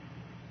Sunday.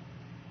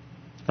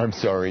 I'm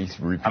sorry,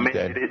 repeat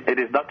that. It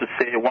is not to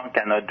say one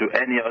cannot do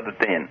any other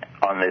thing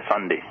on a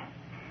Sunday,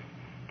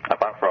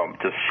 apart from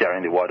just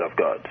sharing the Word of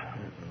God.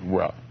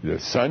 Well, the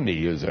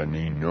Sunday is an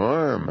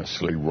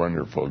enormously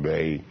wonderful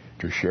day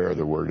to share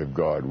the Word of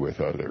God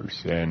with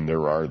others. And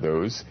there are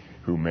those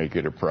who make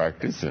it a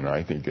practice, and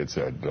I think it's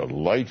a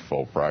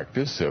delightful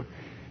practice of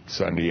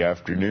Sunday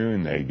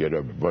afternoon. They get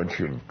a bunch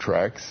of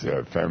tracts.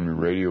 Family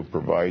Radio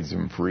provides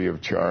them free of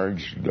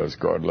charge. Does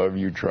God Love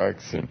You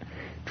tracts in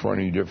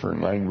 20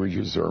 different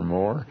languages or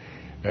more.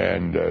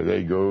 And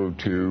they go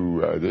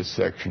to this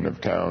section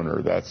of town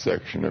or that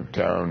section of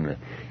town,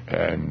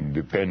 and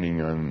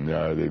depending on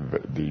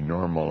the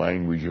normal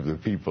language of the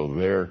people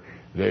there,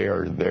 they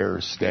are there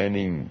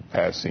standing,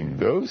 passing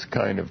those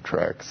kind of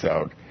tracts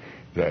out.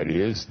 That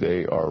is,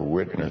 they are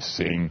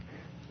witnessing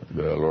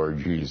the Lord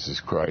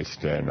Jesus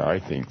Christ, and I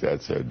think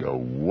that's a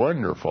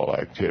wonderful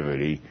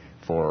activity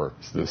for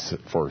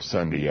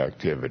Sunday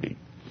activity.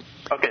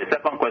 Okay,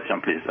 second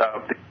question, please.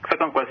 The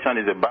second question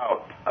is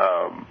about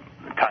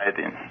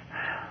tithing.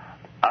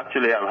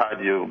 Actually, I've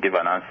had you give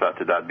an answer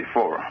to that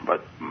before,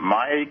 but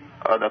my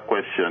other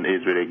question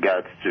is with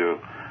regards to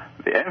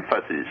the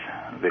emphasis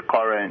the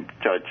current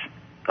church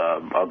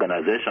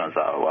organizations,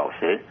 I'll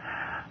say,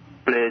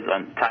 place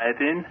on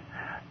tithing,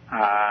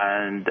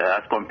 and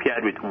as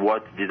compared with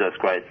what Jesus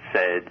Christ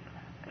said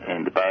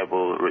in the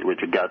Bible with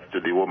regards to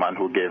the woman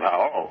who gave her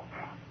all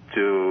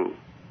to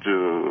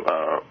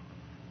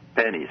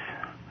pennies.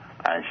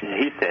 And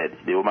he said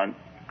the woman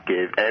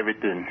gave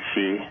everything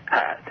she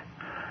had.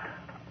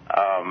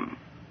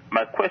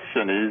 My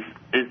question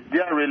is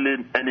there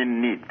really any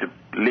need to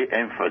lay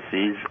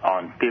emphasis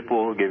on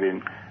people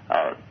giving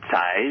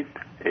tithe,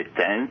 a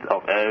tenth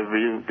of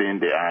everything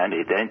they earn,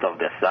 a tenth of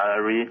their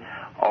salary,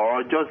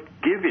 or just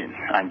giving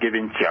and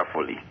giving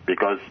cheerfully?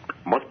 Because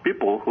most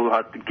people who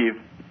have to give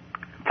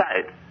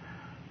tithe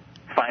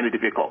find it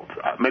difficult.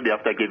 Maybe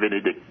after giving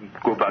it, they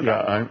go back.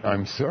 Yeah,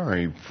 I'm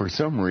sorry. For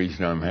some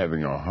reason, I'm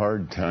having a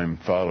hard time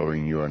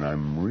following you, and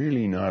I'm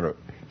really not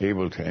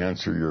able to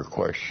answer your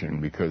question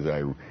because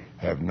I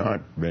have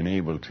not been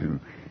able to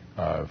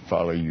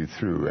follow you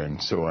through,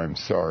 and so I'm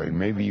sorry.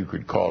 Maybe you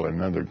could call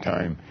another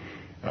time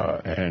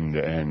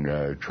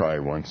and try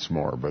once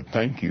more. But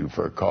thank you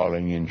for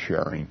calling and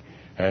sharing.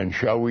 And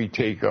shall we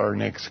take our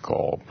next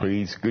call,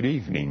 please? Good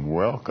evening.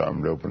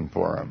 Welcome to Open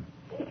Forum.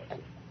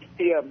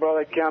 Yeah,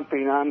 Brother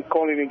Camping, I'm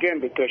calling again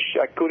because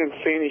I couldn't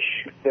finish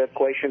the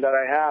question that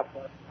I have.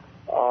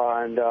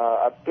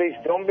 Please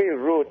don't be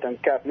rude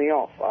and cut me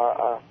off.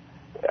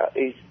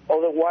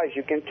 Otherwise,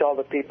 you can tell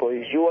the people,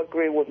 if you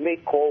agree with me,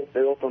 call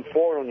the Open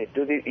Forum. If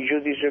you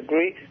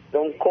disagree,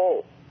 don't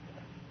call.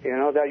 You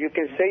know, that you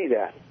can say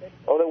that.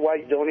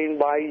 Otherwise, don't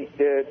invite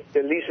the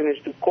listeners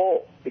to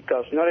call,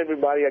 because not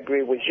everybody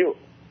agree with you.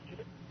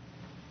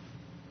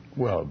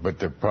 Well, but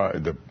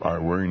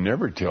we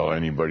never tell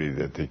anybody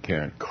that they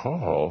can't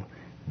call,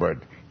 but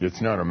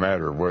it's not a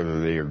matter of whether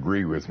they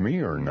agree with me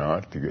or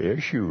not. The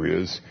issue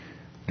is,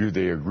 do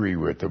they agree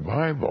with the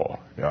Bible?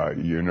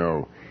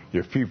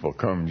 If people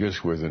come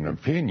just with an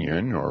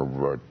opinion,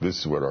 or this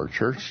is what our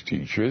church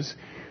teaches,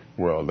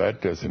 well,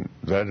 that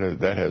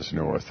has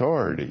no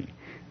authority.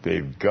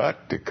 They've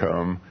got to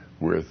come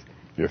with,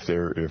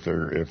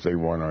 if they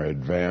want to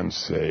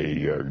advance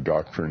a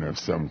doctrine of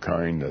some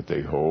kind that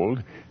they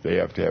hold, they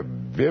have to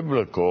have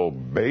biblical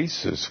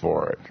basis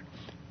for it.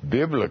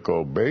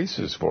 Biblical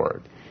basis for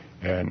it.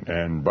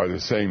 And by the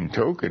same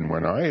token,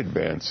 when I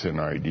advance an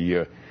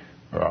idea,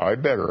 I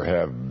better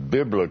have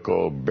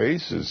biblical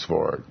basis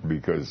for it,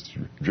 because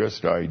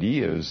just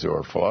ideas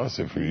or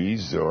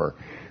philosophies or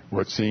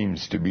what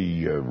seems to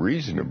be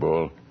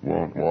reasonable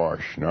won't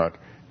wash. Not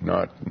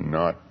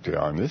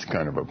on this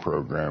kind of a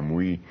program.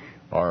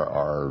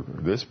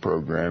 This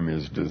program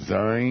is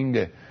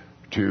designed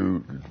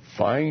to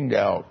find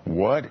out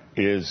what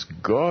is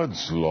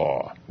God's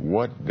law.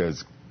 What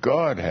does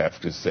God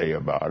have to say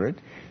about it?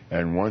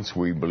 And once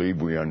we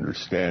believe we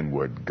understand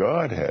what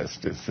God has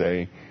to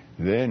say,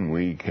 then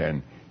we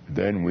can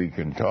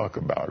talk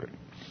about it.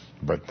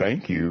 But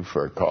thank you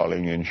for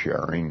calling and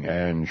sharing.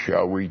 And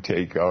shall we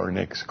take our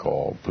next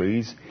call,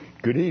 please?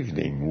 Good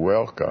evening.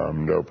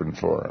 Welcome to Open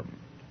Forum.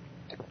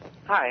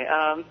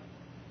 Hi.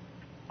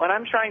 When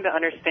I'm trying to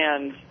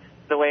understand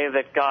the way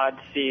that God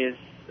sees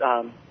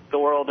the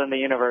world and the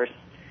universe,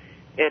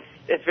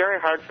 it's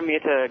very hard for me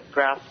to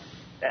grasp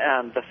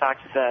the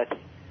fact that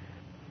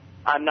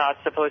I'm not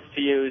supposed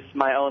to use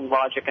my own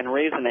logic and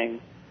reasoning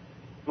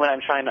when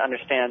I'm trying to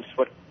understand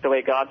the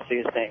way God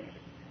sees things.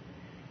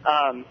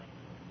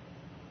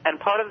 And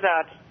part of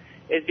that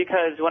is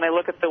because when I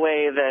look at the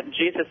way that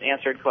Jesus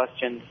answered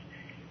questions,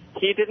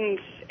 he didn't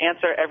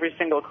answer every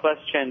single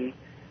question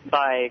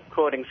by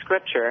quoting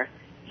Scripture.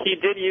 He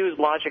did use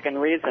logic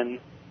and reason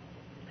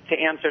to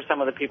answer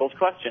some of the people's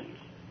questions.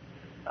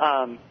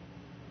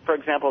 For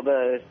example,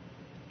 the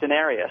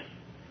denarius.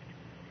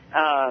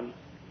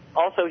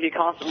 Also, he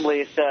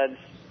constantly said,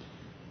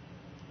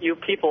 "You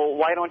people,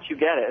 why don't you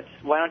get it?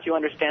 Why don't you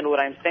understand what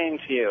I'm saying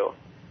to you?"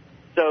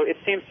 So it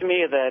seems to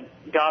me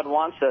that God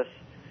wants us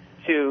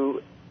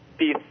to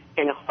be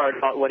thinking hard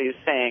about what he's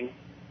saying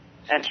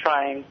and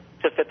trying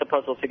to fit the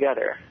puzzle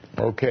together.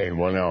 Okay,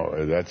 well,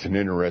 now, that's an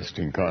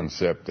interesting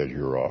concept that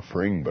you're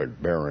offering,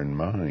 but bear in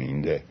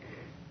mind,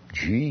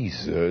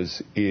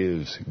 Jesus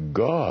is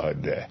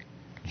God.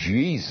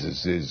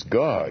 Jesus is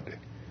God.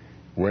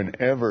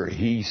 Whenever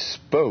he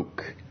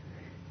spoke,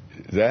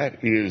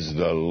 that is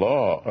the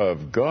law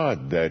of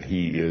God that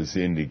he is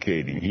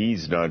indicating.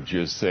 He's not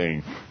just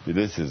saying,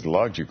 this is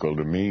logical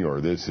to me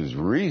or this is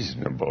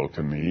reasonable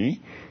to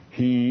me.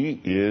 He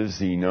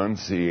is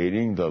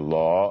enunciating the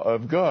law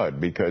of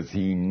God because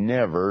he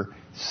never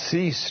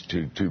ceased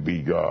to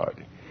be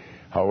God.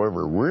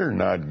 However, we're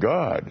not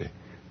God.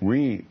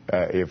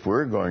 If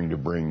we're going to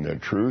bring the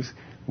truth,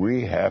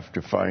 we have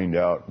to find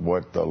out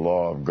what the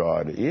law of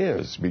God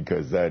is,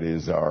 because that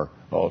is our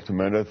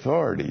ultimate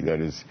authority.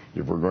 That is,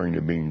 if we're going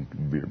to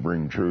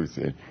bring truth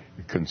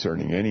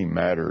concerning any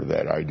matter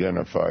that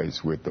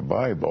identifies with the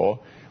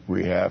Bible,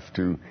 we have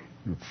to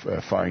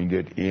find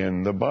it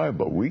in the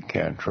Bible. We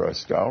can't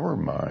trust our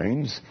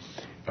minds.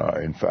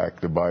 In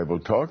fact, the Bible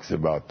talks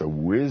about the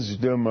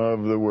wisdom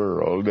of the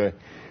world,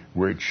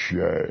 which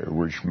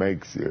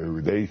makes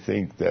they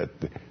think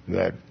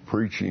that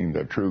preaching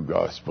the true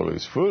gospel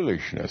is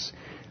foolishness,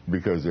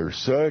 because there's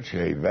such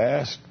a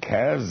vast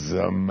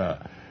chasm,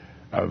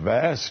 a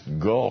vast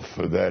gulf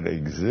that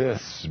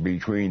exists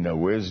between the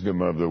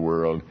wisdom of the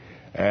world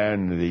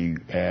and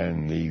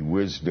the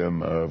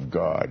wisdom of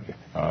God.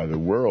 The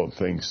world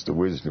thinks the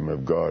wisdom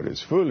of God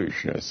is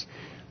foolishness,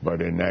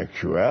 but in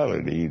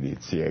actuality,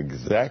 it's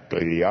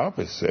exactly the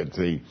opposite.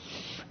 And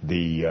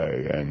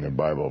the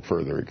Bible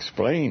further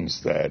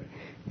explains that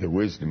the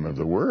wisdom of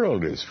the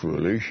world is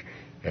foolish,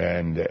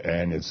 and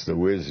it's the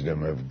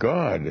wisdom of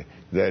God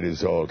that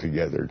is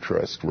altogether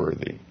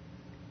trustworthy.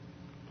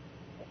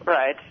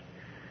 Right.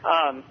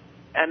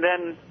 And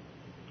then,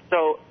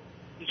 so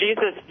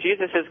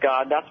Jesus is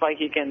God. That's why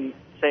he can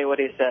say what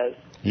he says.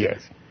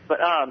 Yes. But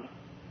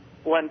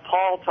when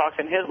Paul talks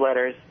in his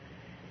letters,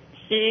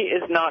 he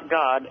is not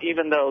God,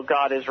 even though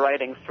God is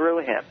writing through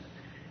him.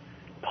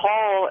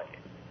 Paul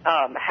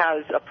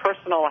has a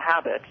personal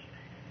habit,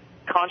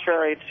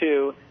 contrary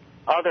to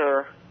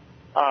other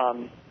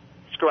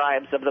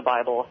scribes of the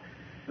Bible,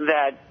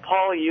 that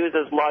Paul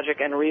uses logic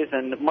and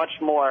reason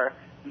much more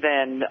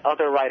than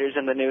other writers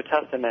in the New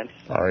Testament.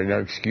 All right, now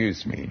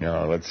excuse me.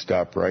 Now let's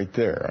stop right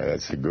there.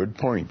 That's a good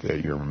point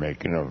that you're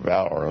making,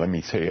 or let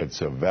me say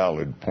it's a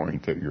valid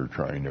point that you're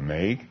trying to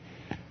make.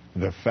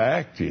 The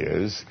fact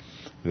is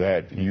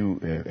that you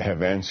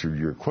have answered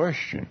your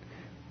question.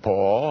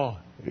 Paul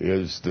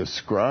is the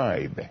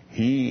scribe.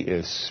 He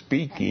is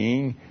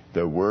speaking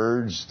the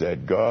words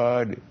that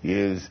God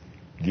is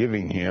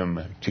giving him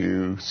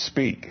to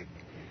speak.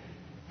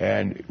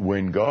 And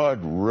when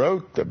God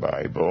wrote the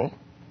Bible,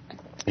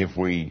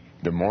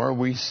 the more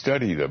we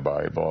study the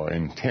Bible,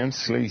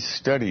 intensely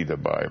study the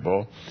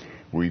Bible,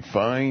 we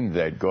find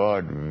that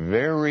God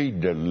very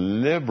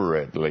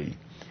deliberately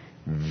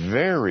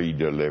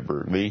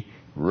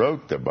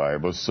wrote the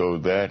Bible so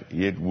that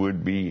it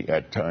would be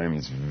at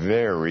times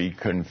very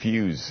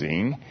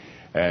confusing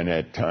and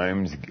at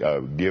times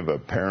give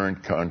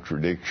apparent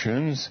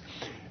contradictions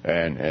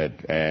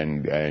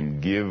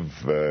and give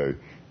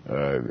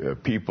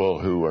people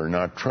who are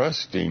not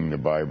trusting the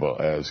Bible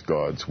as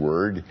God's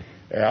Word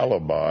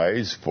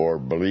alibis for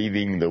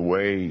believing the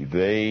way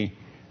they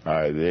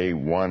They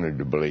wanted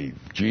to believe.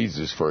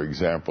 Jesus, for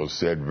example,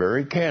 said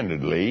very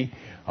candidly,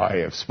 I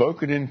have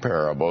spoken in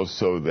parables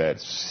so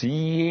that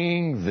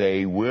seeing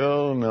they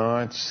will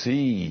not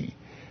see,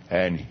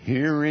 and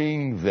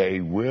hearing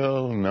they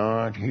will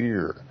not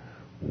hear.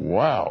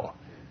 Wow!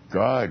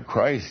 God,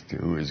 Christ,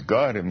 who is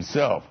God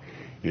himself,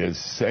 is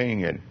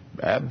saying it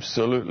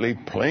absolutely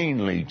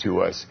plainly to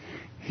us.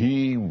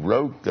 He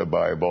wrote the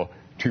Bible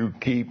to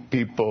keep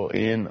people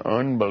in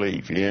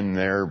unbelief, in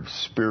their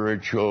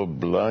spiritual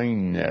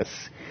blindness.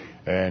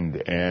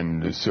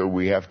 And so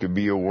we have to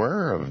be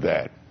aware of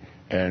that.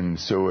 And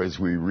so as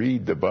we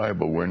read the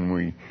Bible,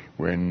 when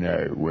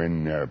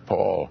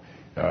Paul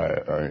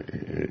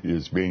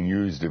is being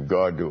used of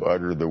God to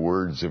utter the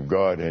words of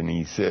God, and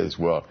he says,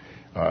 well,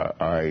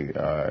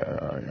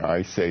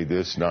 I say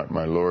this, not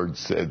my Lord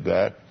said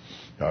that,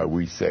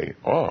 we say,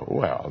 oh,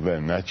 well,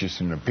 then that's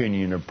just an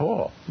opinion of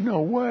Paul.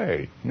 No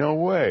way, no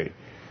way.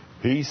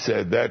 He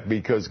said that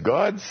because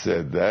God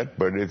said that,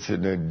 but it's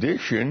an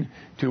addition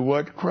to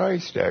what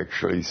Christ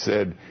actually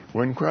said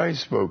when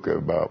Christ spoke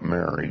about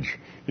marriage.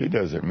 It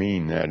doesn't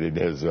mean that it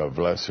is of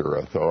lesser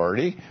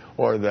authority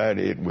or that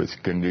it was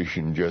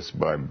conditioned just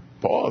by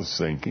Paul's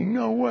thinking.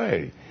 No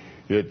way.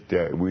 We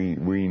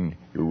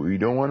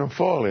don't want to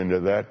fall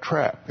into that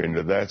trap,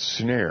 into that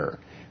snare,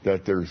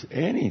 that there's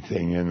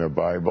anything in the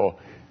Bible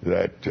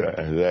that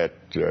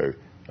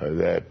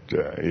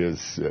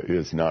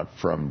is not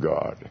from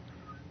God.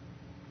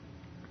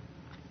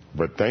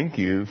 But thank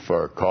you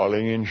for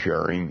calling and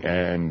sharing,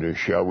 and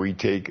shall we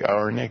take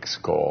our next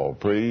call,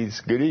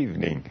 please? Good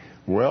evening.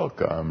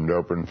 Welcome to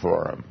Open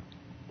Forum.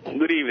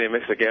 Good evening,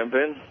 Mr.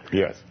 Kempin.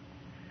 Yes.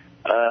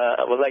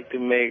 I would like to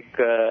make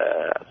 2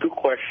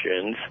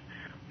 questions.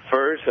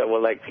 First, I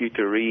would like you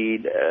to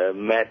read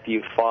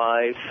Matthew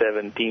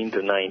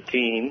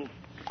 5:17-19.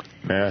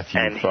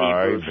 Matthew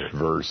 5,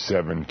 verse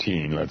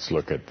 17. Let's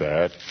look at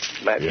that.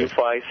 Matthew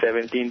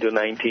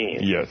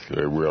 5:17-19. Yes,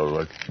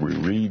 we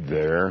read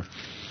there.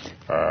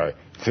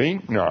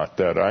 Think not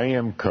that I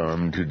am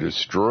come to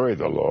destroy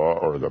the law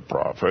or the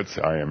prophets.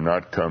 I am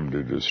not come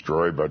to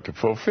destroy, but to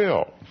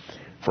fulfill.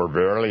 For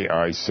verily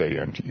I say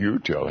unto you,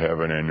 till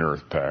heaven and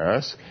earth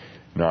pass,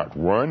 not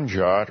one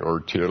jot or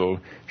tittle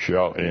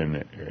shall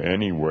in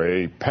any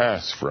way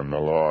pass from the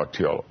law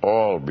till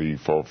all be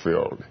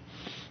fulfilled.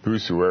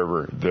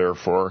 Whosoever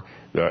therefore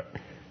that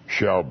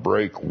shall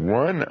break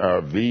one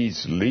of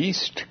these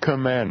least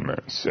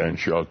commandments and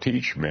shall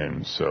teach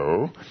men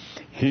so,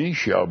 he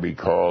shall be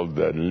called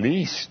the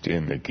least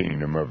in the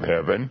kingdom of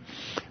heaven.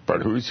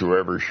 But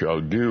whosoever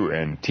shall do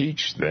and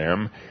teach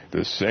them,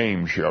 the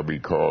same shall be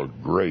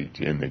called great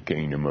in the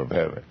kingdom of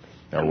heaven.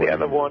 Now, the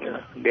other one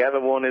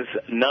is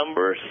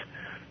Numbers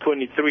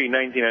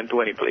 23:19 and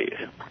 20, please.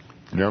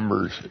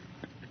 Numbers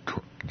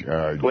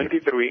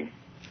 23,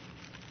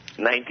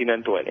 19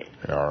 and 20.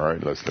 All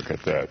right, let's look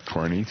at that.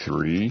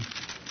 23,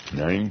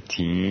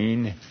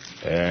 19,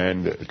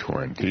 and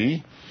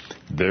 20.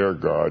 There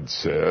God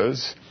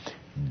says,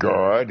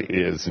 God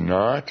is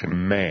not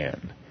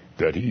man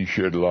that he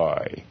should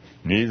lie,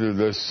 neither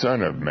the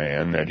Son of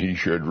Man that he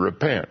should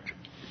repent.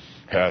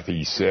 Hath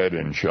he said,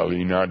 and shall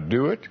he not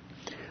do it?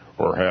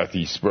 Or hath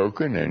he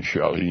spoken, and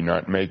shall he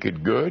not make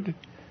it good?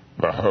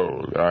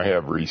 Behold, I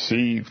have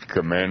received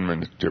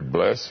commandment to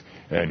bless,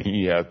 and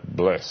he hath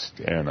blessed,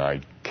 and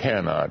I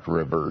cannot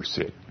reverse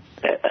it.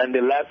 And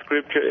the last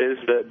scripture is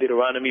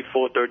Deuteronomy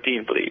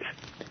 4:13, please.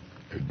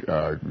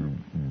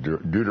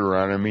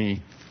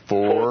 Deuteronomy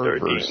 4,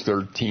 verse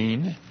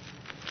 13.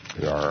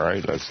 All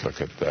right, let's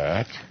look at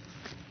that.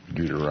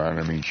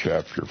 Deuteronomy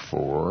chapter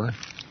 4,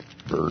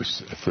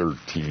 verse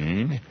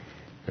 13.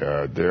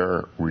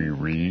 There we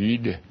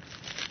read,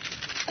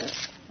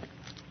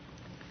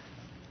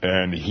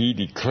 and he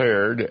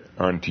declared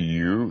unto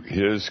you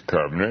his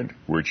covenant,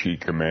 which he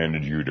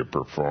commanded you to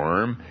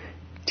perform,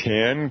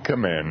 10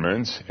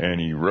 commandments, and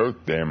he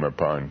wrote them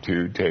upon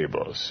 2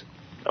 tables.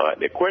 All right,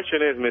 the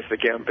question is, Mr.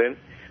 Kempin,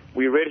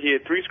 we read here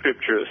 3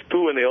 scriptures,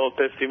 2 in the Old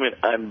Testament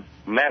and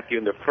Matthew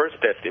in the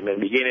First Testament,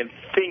 beginning,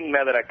 think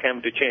not that I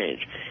came to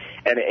change.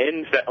 And it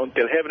ends that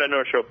until heaven and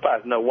earth shall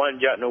pass, not one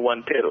jot, no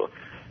one tittle.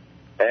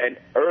 And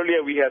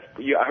earlier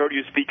I heard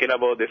you speaking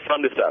about the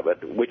Sunday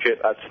Sabbath, which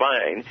that's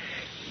fine.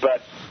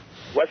 But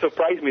what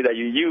surprised me that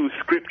you use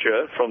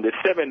scripture from the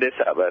 7-day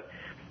Sabbath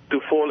to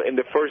fall in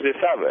the first-day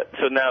Sabbath.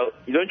 So now,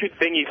 don't you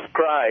think if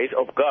Christ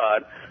of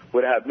God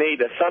would have made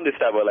the Sunday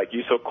Sabbath, like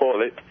you so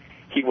call it,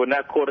 he would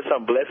not quote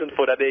some blessing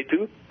for that day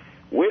too?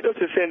 Where does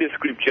it say in the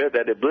scripture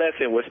that the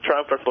blessing was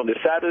transferred from the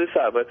Saturday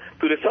Sabbath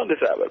to the Sunday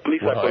Sabbath?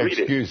 Please, I can read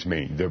it. Excuse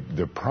me.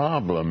 The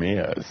problem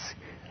is,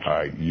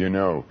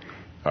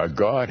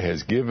 God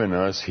has given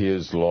us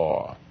his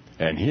law,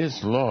 and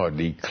his law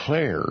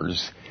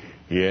declares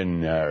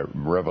in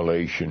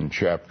Revelation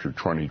chapter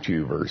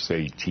 22, verse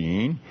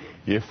 18,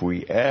 if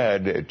we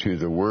add to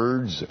the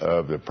words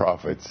of the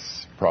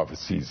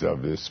prophecies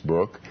of this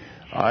book,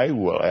 I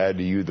will add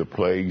to you the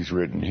plagues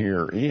written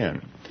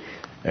herein.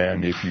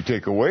 And if you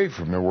take away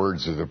from the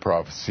words of the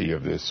prophecy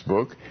of this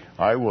book,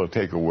 I will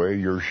take away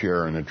your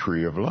share in the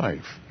tree of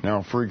life.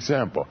 Now, for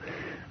example,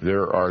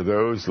 there are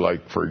those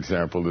like, for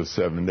example, the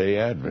Seventh-day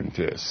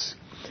Adventists.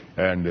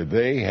 And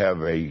they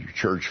have a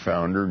church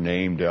founder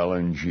named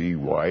Ellen G.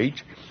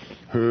 White,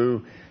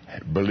 who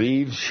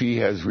believes she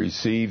has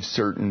received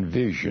certain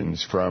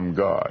visions from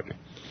God.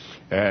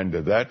 And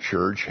that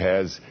church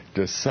has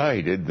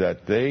decided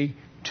that they,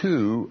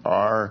 too,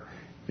 are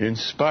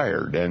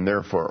inspired and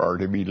therefore are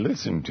to be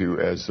listened to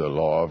as the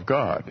law of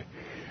God.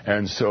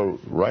 And so,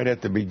 right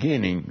at the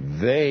beginning,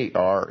 they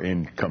are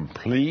in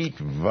complete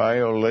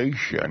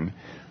violation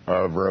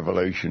of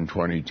Revelation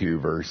 22,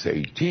 verse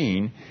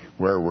 18,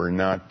 where we're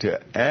not to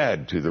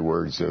add to the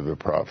words of the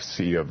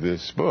prophecy of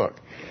this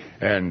book.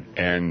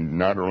 And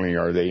not only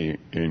are they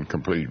in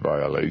complete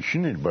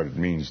violation, but it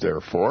means,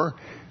 therefore,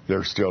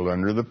 they're still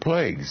under the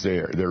plagues.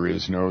 There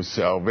is no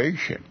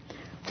salvation.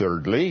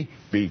 Thirdly,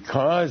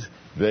 because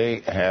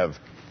they have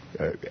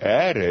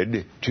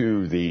added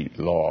to the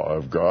law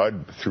of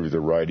God through the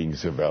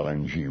writings of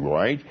Ellen G.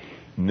 White,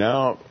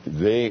 now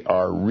they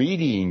are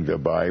reading the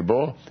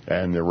Bible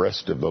and the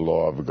rest of the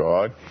law of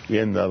God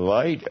in the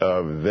light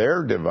of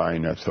their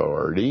divine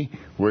authority,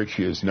 which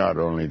is not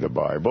only the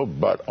Bible,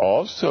 but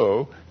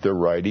also the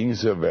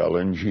writings of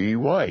Ellen G.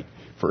 White.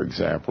 For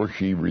example,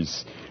 she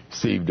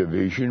received a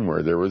vision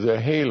where there was a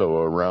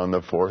halo around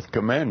the fourth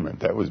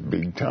commandment. That was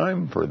big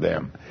time for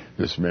them.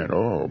 This meant,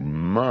 oh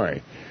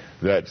my,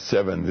 that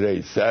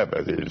seventh-day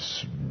Sabbath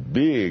is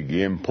big,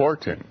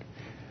 important.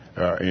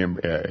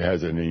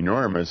 Has an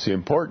enormous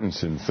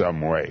importance in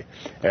some way.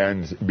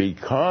 And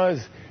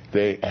because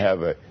they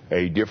have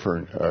a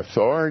different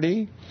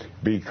authority,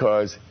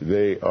 because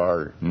they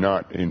are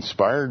not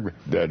inspired,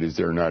 that is,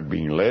 they're not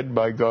being led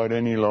by God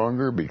any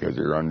longer, because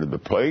they're under the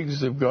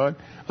plagues of God,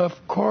 of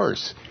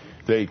course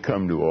they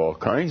come to all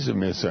kinds of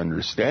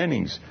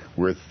misunderstandings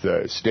with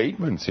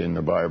statements in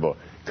the Bible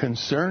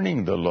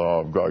concerning the law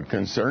of God,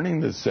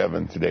 concerning the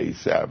seventh-day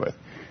Sabbath.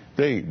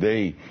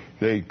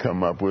 They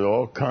come up with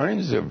all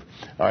kinds of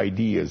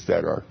ideas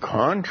that are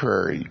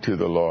contrary to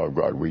the law of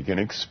God. We can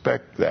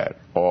expect that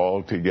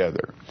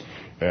altogether.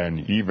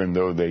 And even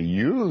though they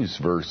use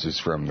verses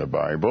from the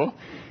Bible,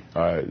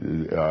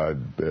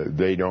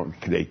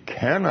 they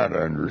cannot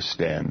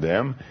understand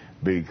them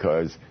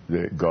because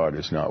God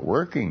is not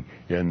working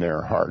in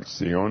their hearts.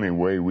 The only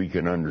way we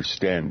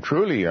can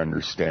truly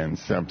understand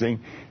something,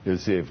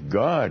 is if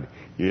God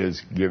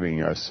is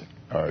giving us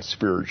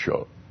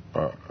spiritual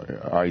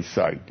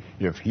eyesight,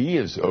 if He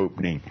is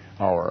opening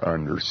our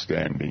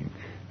understanding.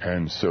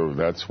 And so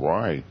that's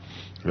why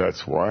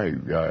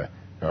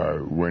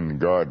when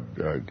God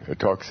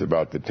talks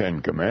about the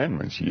Ten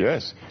Commandments,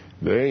 yes,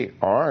 they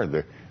are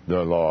the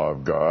law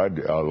of God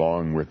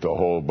along with the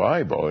whole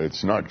Bible.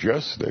 It's not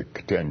just the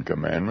Ten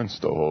Commandments,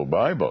 the whole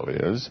Bible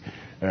is.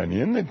 And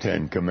in the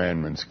Ten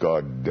Commandments,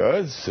 God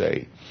does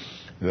say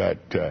that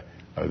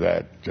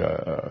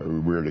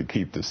we're to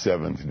keep the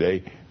seventh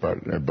day,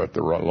 but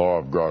the law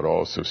of God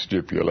also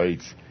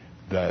stipulates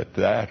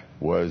that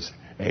was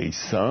a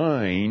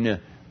sign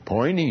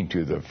pointing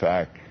to the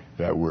fact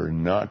that we're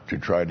not to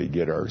try to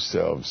get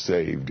ourselves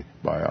saved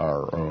by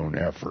our own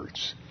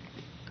efforts.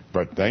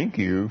 But thank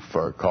you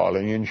for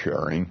calling and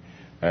sharing.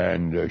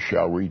 And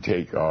shall we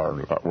take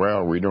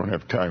we don't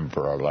have time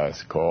for our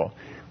last call.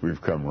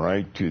 We've come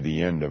right to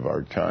the end of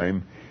our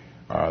time.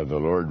 The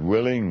Lord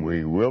willing,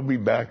 we will be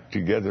back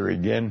together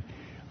again,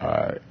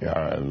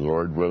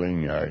 Lord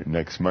willing,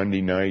 next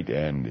Monday night.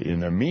 And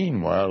in the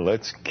meanwhile,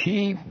 let's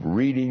keep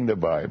reading the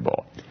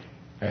Bible.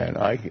 And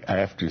I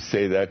have to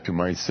say that to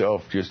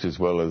myself just as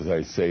well as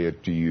I say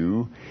it to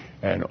you.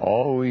 And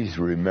always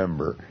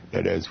remember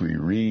that as we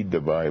read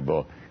the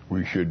Bible,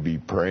 we should be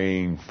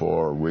praying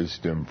for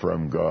wisdom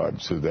from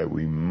God so that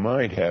we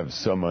might have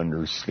some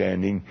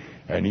understanding,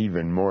 and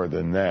even more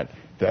than that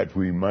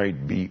we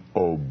might be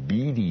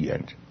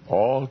obedient,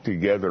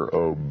 altogether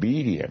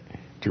obedient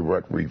to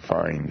what we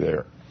find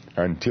there.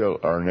 Until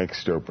our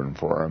next open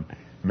forum,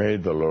 may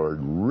the Lord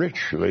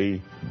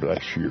richly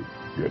bless you.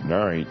 Good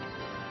night.